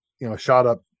 shot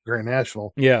up Grand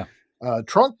National. Yeah.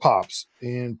 Trunk pops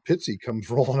and Pitsy comes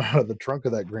rolling out of the trunk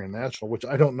of that Grand National, which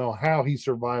I don't know how he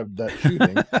survived that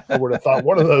shooting. I would have thought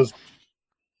one of those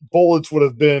bullets would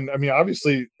have been,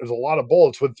 obviously there's a lot of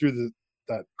bullets went through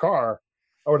that car.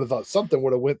 I would have thought something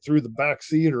would have went through the back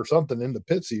seat or something into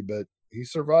Pitsy, but he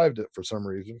survived it for some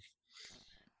reason.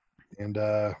 And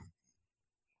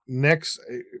next,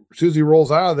 Susie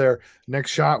rolls out of there.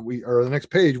 Next shot the next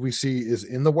page we see is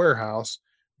in the warehouse.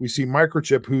 We see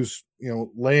Microchip, who's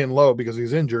laying low because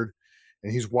he's injured,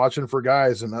 and he's watching for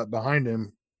guys, and up behind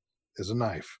him is a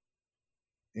knife.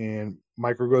 And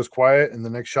Micro goes quiet, and the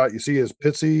next shot you see is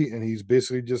Pitsy, and he's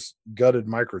basically just gutted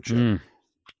Microchip.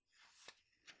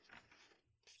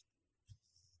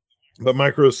 But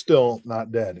Micro is still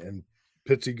not dead, and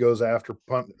Pitsy goes after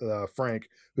Frank,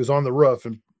 who's on the roof,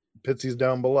 and Pitsy's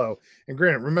down below. And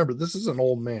granted, remember, this is an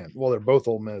old man. Well, they're both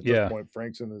old men at this point.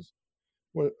 Frank's in his...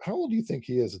 how old do you think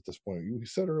he is at this point? You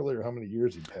said earlier how many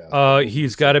years he'd passed.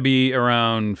 He's got to be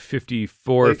around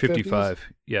 54, late 55. 50s?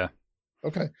 Yeah.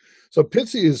 Okay. So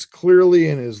Pitsy is clearly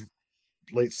in his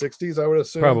late 60s, I would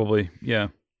assume. Probably, yeah.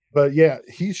 But yeah,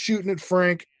 he's shooting at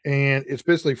Frank, and it's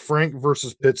basically Frank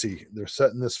versus Pitsy. They're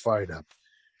setting this fight up.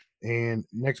 And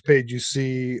next page, you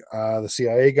see the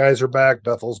CIA guys are back.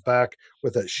 Bethel's back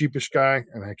with that sheepish guy,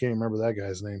 and I can't remember that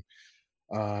guy's name.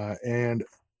 And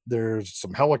there's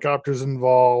some helicopters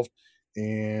involved,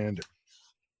 and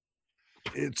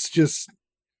it's just,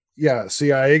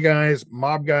 CIA guys,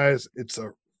 mob guys.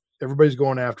 Everybody's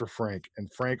going after Frank,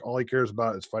 and Frank, all he cares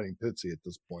about is fighting Pitsy at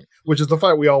this point, which is the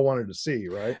fight we all wanted to see,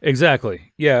 right?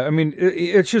 Exactly. Yeah.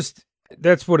 It's just,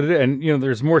 that's what it is. And,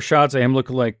 there's more shots of him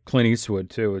looking like Clint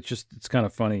Eastwood too. It's kind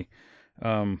of funny.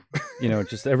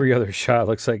 Just every other shot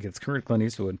looks like it's current Clint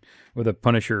Eastwood with a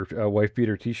Punisher wife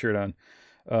beater t-shirt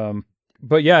on.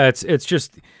 But yeah, it's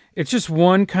just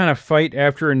one kind of fight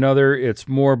after another. It's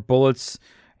more bullets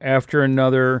after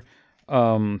another.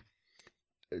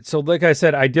 So like I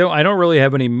said, I don't really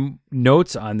have any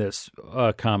notes on this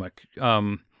comic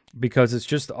because it's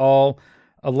just all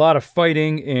a lot of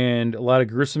fighting and a lot of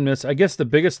gruesomeness. I guess the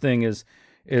biggest thing is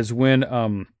when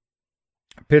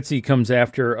Pitsy comes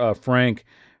after Frank,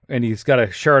 and he's got a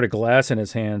shard of glass in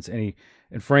his hands, and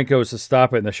Frank goes to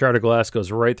stop it, and the shard of glass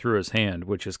goes right through his hand,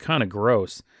 which is kind of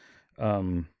gross.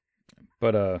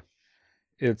 But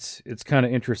it's kind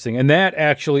of interesting. And that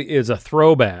actually is a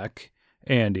throwback,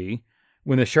 Andy,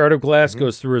 when the shard of glass Mhm.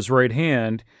 goes through his right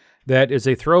hand, that is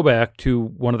a throwback to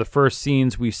one of the first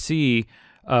scenes we see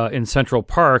in Central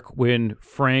Park when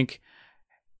Frank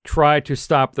tried to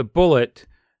stop the bullet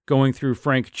going through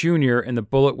Frank Jr., and the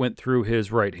bullet went through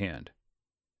his right hand.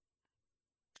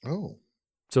 Oh,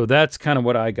 So that's kind of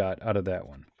what I got out of that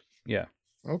one. Yeah.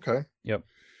 okay. Yep.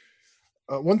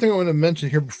 One thing I want to mention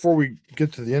here before we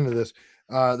get to the end of this,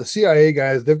 the CIA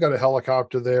guys, they've got a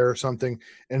helicopter there or something,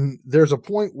 and there's a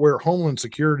point where Homeland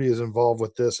Security is involved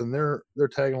with this, and they're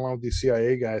tagging along with these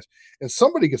CIA guys, and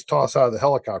somebody gets tossed out of the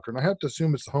helicopter, and I have to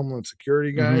assume it's the Homeland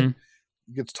Security guy Mhm.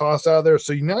 gets tossed out of there.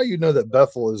 So now you know that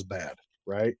Bethel is bad,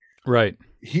 right? Right.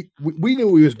 We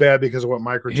knew he was bad because of what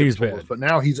Microchip He's told bad. us, but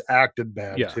now he's acted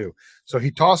bad Yeah. too. So he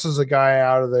tosses a guy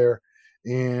out of there,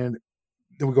 and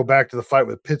then we go back to the fight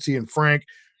with Pitsy and Frank.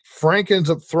 Frank ends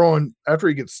up throwing after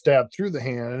he gets stabbed through the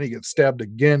hand, and he gets stabbed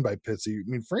again by Pitsy. I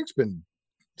mean, Frank's been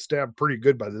stabbed pretty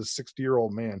good by this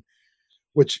 60-year-old man,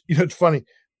 which, it's funny.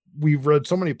 We've read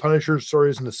so many Punisher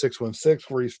stories in the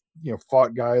 616 where he's,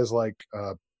 fought guys like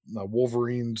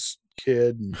Wolverine's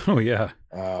kid and Oh, yeah.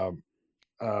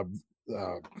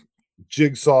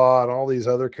 Jigsaw and all these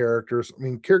other characters. I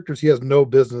mean, characters he has no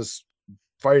business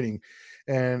fighting.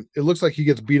 And it looks like he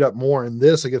gets beat up more in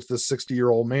this against this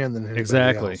 60-year-old man than anybody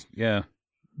Exactly. else. Yeah.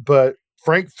 But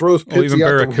Frank throws Well, even Pitsy out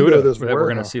the window Barracuda of this that we're going to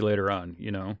warehouse. see later on,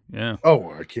 Yeah. Oh,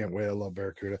 I can't wait. I love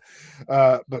Barracuda.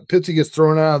 But Pitsy gets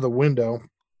thrown out of the window,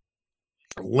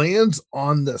 lands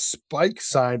on the spike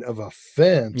side of a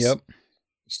fence. Yep.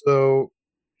 So,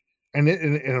 and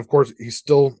of course, he's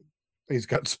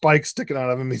got spikes sticking out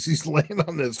of him. He's laying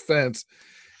on this fence.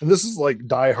 And this is like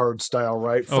Die Hard style,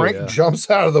 right? Oh, Frank yeah.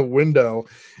 jumps out of the window.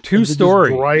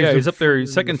 Two-story. drives Yeah, him he's up there. through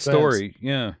the Second fence. story.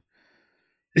 Yeah.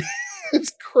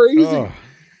 It's crazy. Oh.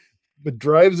 But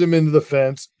drives him into the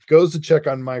fence, goes to check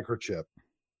on Microchip.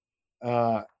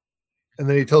 And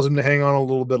then he tells him to hang on a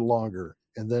little bit longer.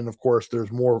 And then, of course,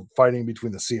 there's more fighting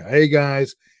between the CIA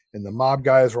guys and the mob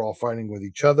guys are all fighting with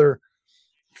each other.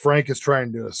 Frank is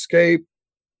trying to escape.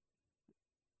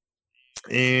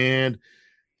 And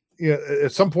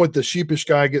at some point, the sheepish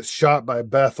guy gets shot by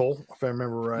Bethel, if I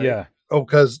remember right. Yeah. Oh,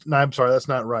 no, I'm sorry, that's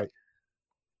not right.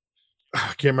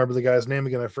 I can't remember the guy's name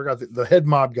again. I forgot the head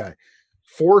mob guy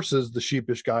forces the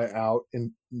sheepish guy out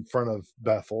in front of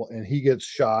Bethel, and he gets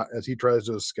shot as he tries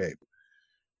to escape.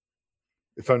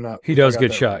 If I'm not, He if I does got get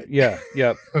that shot. right. Yeah.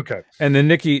 Yep. Okay. And then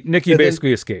Nikki And then-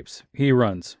 basically escapes. He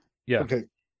runs. Yeah. Okay.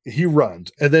 He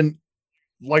runs, and then,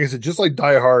 like I said, just like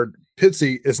Die Hard,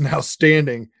 Pitsy is now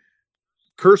standing,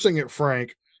 cursing at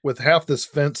Frank with half this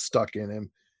fence stuck in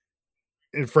him,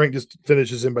 and Frank just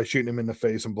finishes him by shooting him in the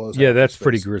face and blows. Yeah, half that's his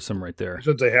pretty face. gruesome right there. I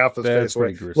shouldn't say half his That's face away.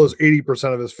 pretty gruesome. Blows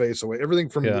 80% of his face away. Everything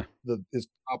from Yeah. his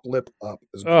top lip up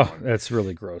is Oh, gone. that's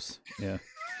really gross. Yeah.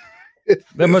 It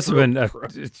That is must have real been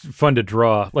gross. it's fun to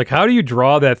draw. Like, how do you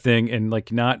draw that thing and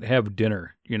like not have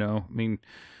dinner? I mean,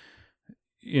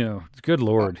 good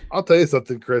Lord. I'll tell you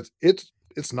something, Chris.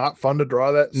 It's not fun to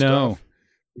draw that No. stuff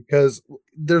because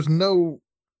there's no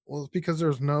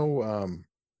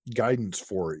guidance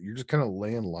for it. You're just kind of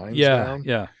laying lines Yeah. down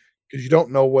Yeah. because you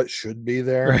don't know what should be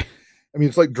there. Right. I mean,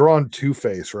 it's like drawing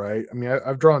Two-Face, right? I mean,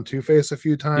 I've drawn Two-Face a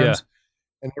few times. Yeah.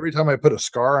 And every time I put a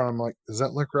scar on, I'm like, does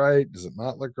that look right? Does it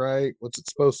not look right? What's it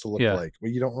supposed to look Yeah. like?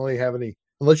 Well, you don't really have any,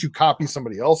 unless you copy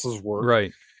somebody else's work.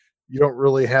 Right. You don't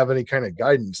really have any kind of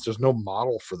guidance. There's no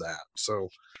model for that. So,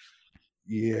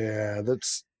 yeah,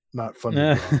 that's not fun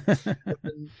to draw.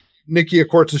 Nikki, of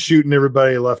course, is shooting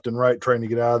everybody left and right, trying to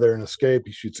get out of there and escape.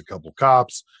 He shoots a couple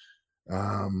cops.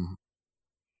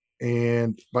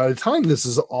 And by the time this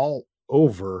is all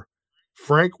over,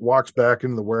 Frank walks back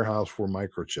into the warehouse where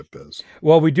Microchip is.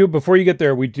 Well, before you get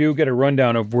there, we do get a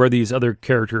rundown of where these other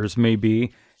characters may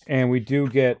be. And we do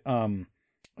get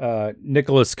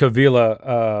Nicholas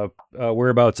Cavilla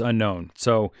whereabouts unknown.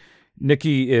 So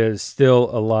Nikki is still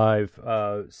alive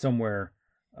somewhere.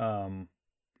 But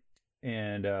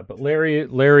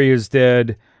Larry is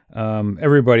dead.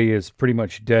 Everybody is pretty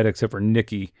much dead except for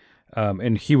Nikki.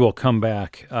 And he will come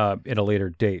back at a later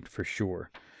date for sure.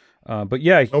 But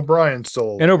yeah, O'Brien's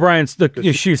still alive. and O'Brien's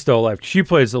she's still alive. She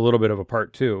plays a little bit of a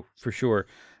part too, for sure.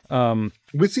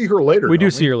 We see her later. We do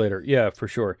don't see her later, yeah, for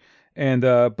sure. And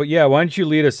but yeah, why don't you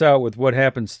lead us out with what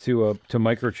happens to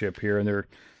Microchip here and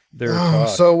their talk.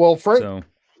 So Frank So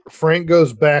Frank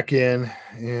goes back in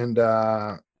and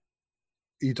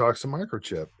he talks to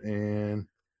Microchip and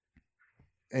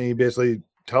he basically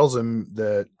tells him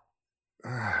that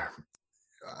I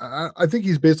think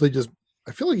he's basically just.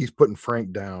 I feel like he's putting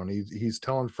Frank down. He's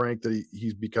telling Frank that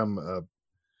he's become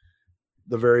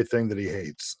the very thing that he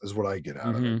hates is what I get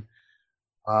out of it.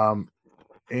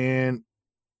 And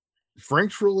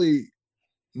Frank's really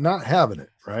not having it,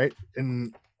 right?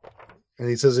 And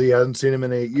he says he hasn't seen him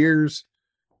in 8 years,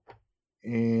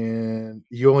 and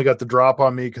you only got the drop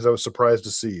on me because I was surprised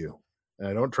to see you. And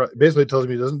I don't trust. Basically, tells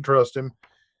me he doesn't trust him.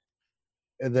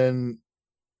 And then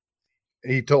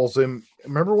he tells him.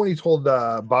 Remember when he told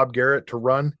Bob Garrett to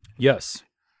run? Yes.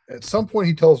 At some point,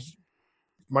 he tells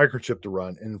Microchip to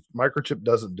run, and Microchip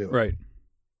doesn't do it. Right.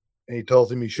 And he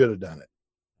tells him he should have done it.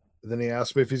 And then he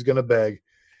asks me if he's going to beg,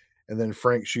 and then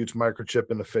Frank shoots Microchip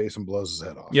in the face and blows his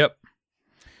head off. Yep.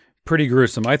 Pretty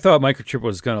gruesome. I thought Microchip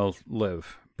was going to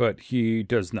live, but he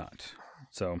does not.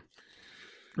 So,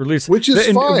 or at least, which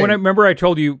is fine. When I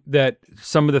told you that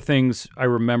some of the things I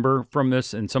remember from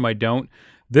this and some I don't.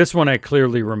 This one I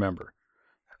clearly remember.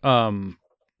 But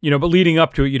leading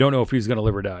up to it, you don't know if he's going to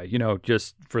live or die.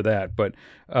 Just for that. But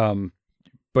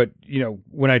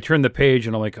when I turn the page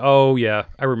and I'm like, oh yeah,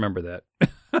 I remember that.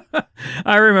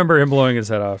 I remember him blowing his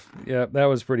head off. Yeah, that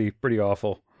was pretty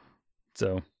awful.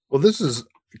 So, well, this is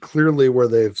clearly where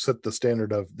they've set the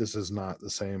standard of this is not the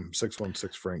same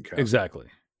 616 Frank cast. Exactly.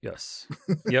 Yes.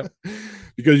 Yep.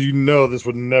 Because this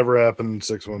would never happen in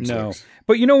 616. No.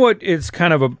 But you know what? It's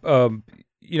kind of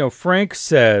Frank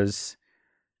says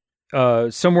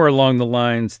somewhere along the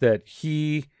lines that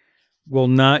he will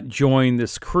not join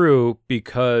this crew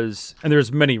because, and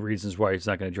there's many reasons why he's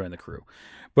not going to join the crew.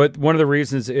 But one of the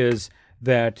reasons is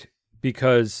that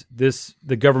because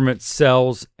the government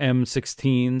sells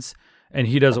M16s and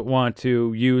he doesn't want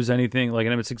to use anything like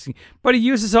an M16, but he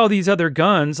uses all these other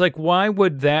guns. Like, why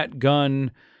would that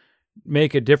gun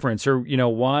make a difference? Or,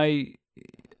 why?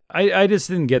 I just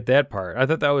didn't get that part. I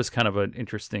thought that was kind of an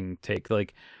interesting take.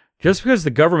 Like, just because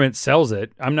the government sells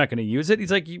it, I'm not going to use it.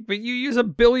 He's like, but you use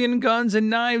 1 billion guns and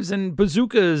knives and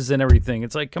bazookas and everything.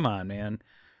 It's like, come on, man.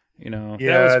 Yeah,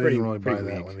 that was I didn't really buy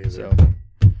that one either. So.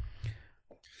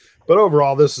 But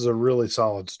overall, this is a really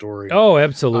solid story. Oh,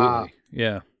 absolutely.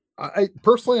 Yeah. I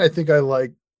personally, I think I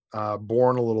like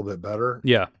Bourne a little bit better.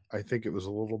 Yeah. I think it was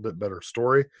a little bit better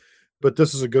story, but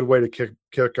this is a good way to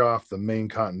kick off the main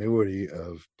continuity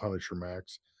of Punisher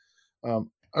Max.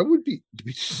 I would be, to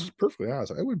be perfectly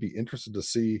honest, I would be interested to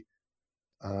see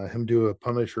him do a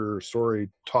Punisher story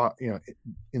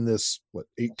in this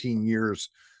 18 years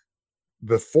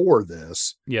before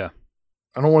this. Yeah.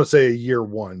 I don't want to say a year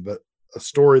one, but a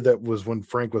story that was when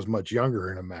Frank was much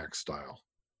younger in a Max style.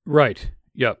 Right.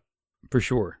 Yep. For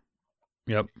sure.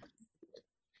 Yep.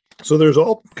 So there's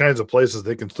all kinds of places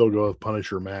they can still go with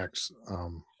Punisher Max.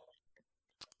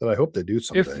 That I hope they do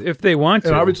someday. If they want to.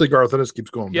 And obviously Garth Ennis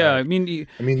keeps going back. I mean,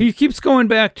 he keeps going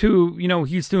back to,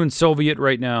 he's doing Soviet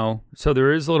right now. So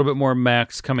there is a little bit more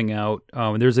Max coming out.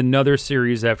 There's another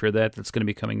series after that that's going to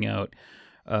be coming out.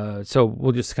 So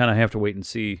we'll just kind of have to wait and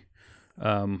see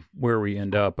where we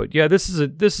end up. But yeah, this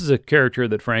is a character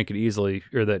that Frank could easily,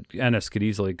 or that Ennis could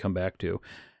easily come back to.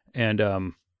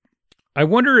 And I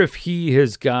wonder if he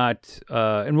has got,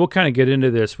 and we'll kind of get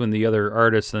into this when the other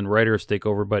artists and writers take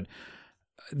over, but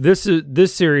this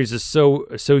series is so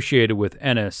associated with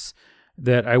Ennis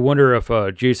that I wonder if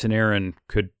Jason Aaron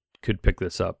could pick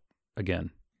this up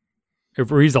again, if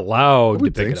he's allowed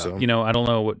to pick it up. I don't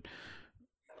know what,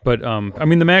 but I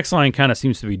mean, the Max line kind of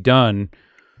seems to be done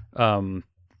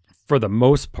for the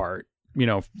most part.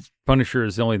 Punisher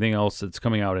is the only thing else that's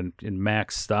coming out in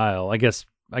Max style. I guess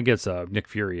Nick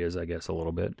Fury is, a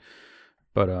little bit,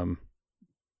 but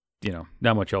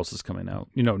not much else is coming out.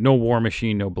 No War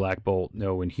Machine, no Black Bolt,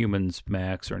 no Inhumans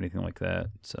Max or anything like that.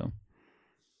 So,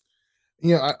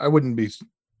 yeah, I wouldn't be.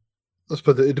 Let's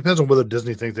put it depends on whether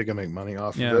Disney thinks they can make money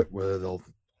off of it, whether they'll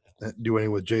do any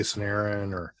with Jason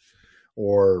Aaron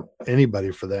or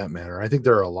anybody for that matter. I think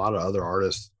there are a lot of other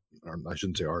artists, or I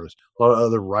shouldn't say artists, a lot of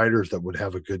other writers that would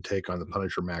have a good take on the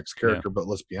Punisher Max character. But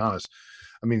let's be honest.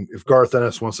 I mean, if Garth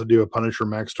Ennis wants to do a Punisher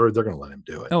Max story, they're going to let him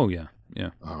do it. Oh yeah, yeah.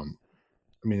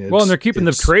 I mean, and they're keeping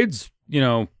the trades,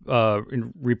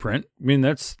 in reprint. I mean,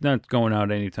 that's not going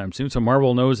out anytime soon. So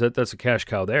Marvel knows that that's a cash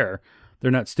cow there.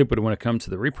 They're not stupid when it comes to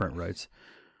the reprint rights.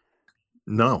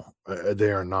 No,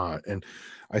 they are not. And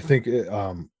I think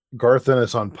Garth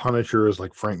Ennis on Punisher is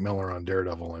like Frank Miller on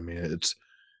Daredevil. I mean,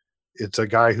 it's a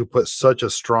guy who puts such a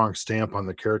strong stamp on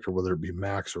the character, whether it be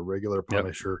Max or regular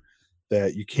Punisher,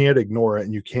 that you can't ignore it,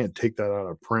 and you can't take that out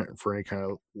of print for any kind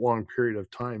of long period of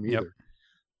time either.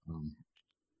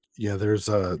 There's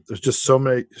just so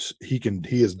many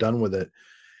he has done with it.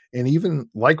 And even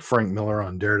like Frank Miller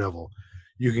on Daredevil,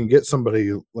 you can get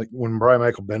somebody like when Brian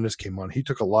Michael Bendis came on, he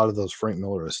took a lot of those Frank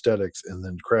Miller aesthetics and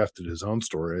then crafted his own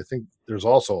story. I think there's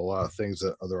also a lot of things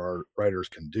that other writers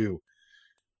can do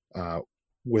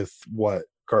with what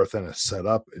Garth Ennis set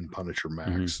up in Punisher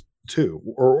Max. too,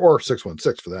 or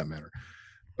 616 for that matter.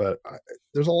 But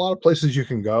there's a lot of places you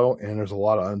can go, and there's a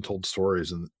lot of untold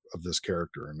stories of this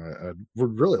character, and I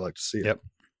would really like to see it. Yep.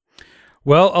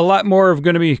 Well, a lot more of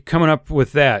going to be coming up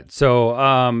with that. So,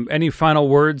 any final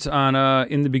words on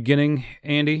In the Beginning,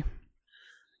 Andy?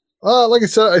 Like I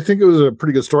said, I think it was a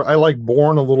pretty good story. I like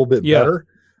Bourne a little bit better.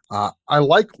 I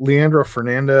like Leandro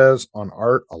Fernandez on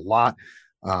art a lot.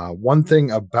 One thing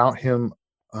about him,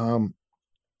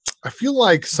 I feel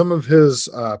like some of his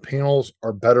panels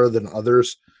are better than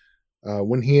others.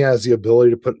 When he has the ability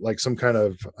to put like some kind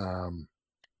of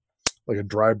like a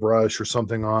dry brush or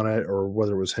something on it, or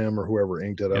whether it was him or whoever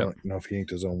inked it. I don't know if he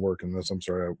inked his own work in this. I'm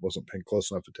sorry, I wasn't paying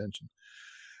close enough attention.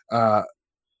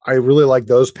 I really like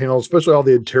those panels, especially all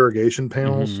the interrogation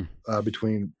panels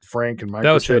between Frank and Microchip.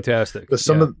 That was fantastic. But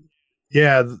some of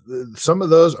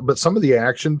those, but some of the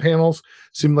action panels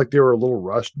seemed like they were a little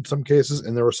rushed in some cases,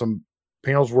 and there were some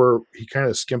panels where he kind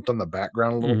of skimped on the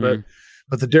background a little bit.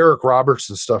 But the Derek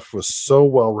Robertson stuff was so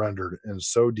well rendered and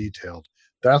so detailed.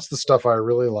 That's the stuff I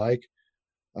really like.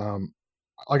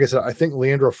 Like I said, I think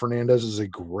Leandro Fernandez is a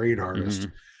great artist,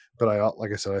 but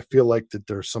like I said, I feel like that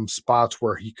there's some spots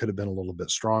where he could have been a little bit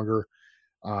stronger.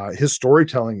 His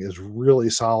storytelling is really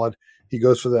solid. He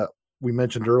goes for that, we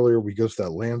mentioned earlier, we goes for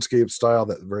that landscape style,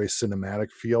 that very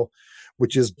cinematic feel,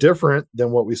 which is different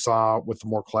than what we saw with the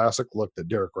more classic look that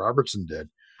Derek Robertson did.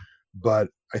 But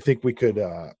I think we could,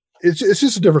 it's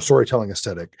just a different storytelling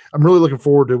aesthetic. I'm really looking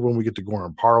forward to when we get to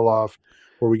Goran Parlov,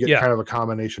 where we get kind of a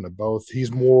combination of both.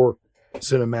 He's more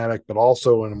cinematic, but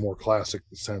also in a more classic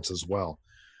sense as well.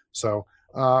 So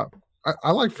I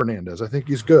like Fernandez. I think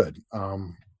he's good.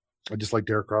 I just like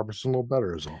Derek Robertson a little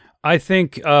better as well. I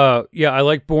think, I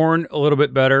like Bourne a little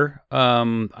bit better.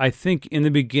 I think In the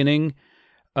Beginning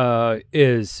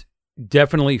is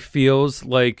definitely feels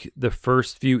like the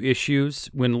first few issues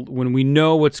when we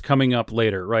know what's coming up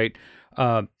later, right?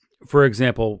 For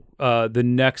example, the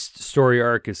next story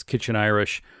arc is Kitchen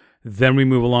Irish. Then we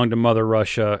move along to Mother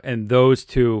Russia, and those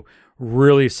two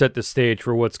really set the stage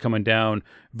for what's coming down.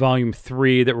 Volume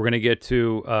 3 that we're going to get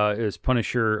to is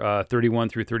Punisher 31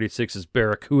 through 36 is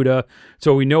Barracuda.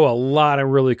 So we know a lot of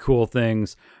really cool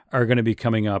things are going to be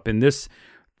coming up. And this,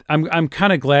 I'm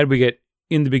kind of glad we get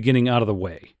In the Beginning out of the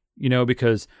way,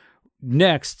 because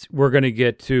next we're going to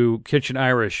get to Kitchen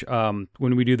Irish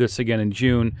when we do this again in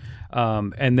June.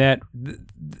 And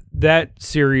that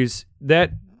series,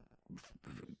 that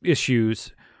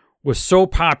issues was so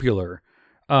popular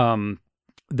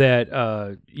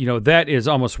that that is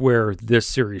almost where this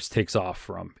series takes off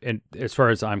from, and as far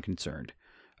as I'm concerned,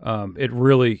 it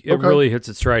really hits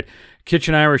its stride.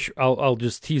 Kitchen Irish, I'll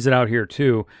just tease it out here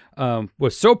too,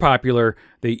 was so popular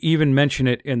they even mention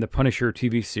it in the Punisher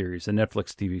TV series, the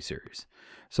Netflix TV series.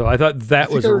 So I thought that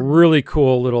was a really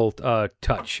cool little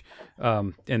touch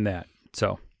in that.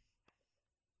 So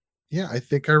yeah, I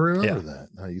think I remember that.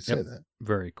 Now you say that.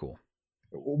 Very cool.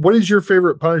 What is your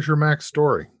favorite Punisher Max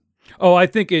story? Oh, I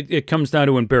think it comes down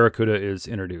to when Barracuda is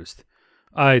introduced.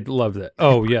 I love that.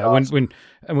 Oh yeah, awesome.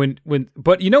 when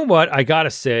but you know what? I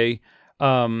gotta say,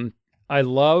 I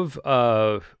love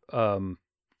whatchamacallit?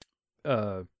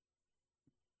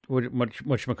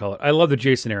 I love the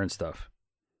Jason Aaron stuff.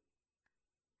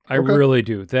 I really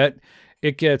do. That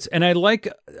it gets, and I like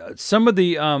some of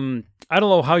the I don't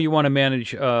know how you want to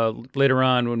manage later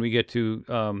on when we get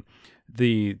to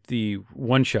the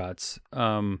one shots,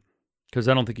 because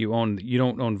I don't think you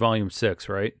don't own volume 6,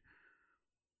 right?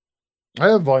 I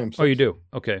have volume 6. Oh, you do?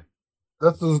 Okay.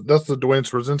 That's the Dwayne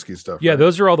Straczynski stuff. Yeah, right?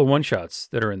 Those are all the one shots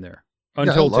that are in there.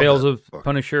 Untold Tales of book.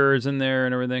 Punisher is in there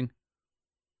and everything.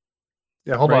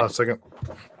 Yeah, hold on a second.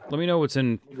 Let me know what's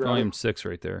in volume 6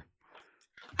 right there.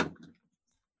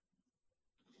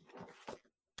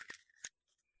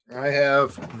 I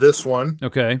have this one.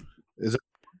 Okay.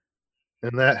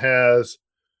 And that has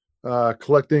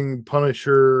collecting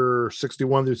Punisher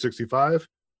 61 through 65,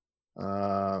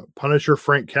 Punisher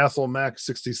Frank Castle Max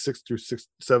 66 through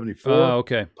 74.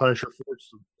 Okay. Punisher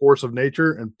Force of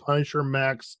Nature, and Punisher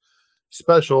Max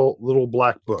Special Little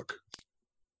Black Book.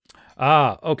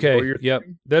 Okay. Yep.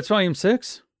 That's volume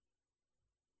 6?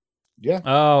 Yeah.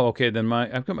 Oh, okay. Then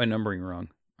I've got my numbering wrong.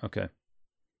 Okay.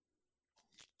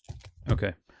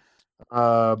 Greg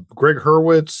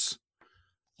Hurwitz.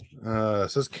 It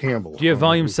says Campbell. Do you have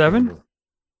volume 7?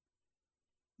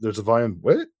 There's a volume.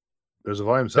 What? There's a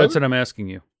volume 7? That's what I'm asking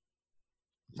you.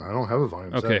 I don't have a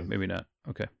volume 7. Okay, maybe not.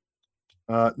 Okay.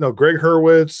 No, Greg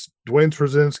Hurwitz, Dwayne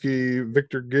Straczynski,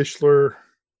 Victor Gischler.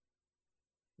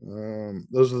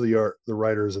 Those are the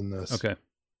writers in this. Okay.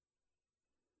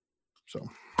 So.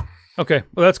 Okay,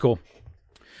 well, that's cool.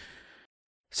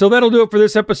 So that'll do it for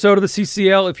this episode of the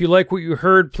CCL. If you like what you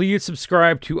heard, please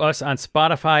subscribe to us on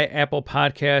Spotify, Apple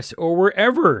Podcasts, or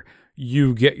wherever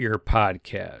you get your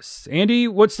podcasts. Andy,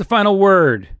 what's the final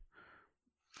word?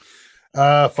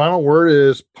 Final word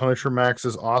is Punisher Max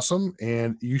is awesome,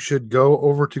 and you should go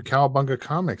over to Cowabunga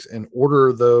Comics and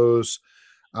order those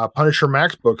Punisher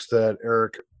Max books that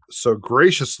Eric so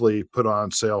graciously put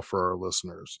on sale for our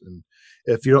listeners. And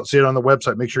if you don't see it on the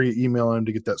website, make sure you email him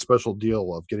to get that special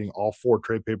deal of getting all 4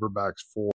 trade paperbacks for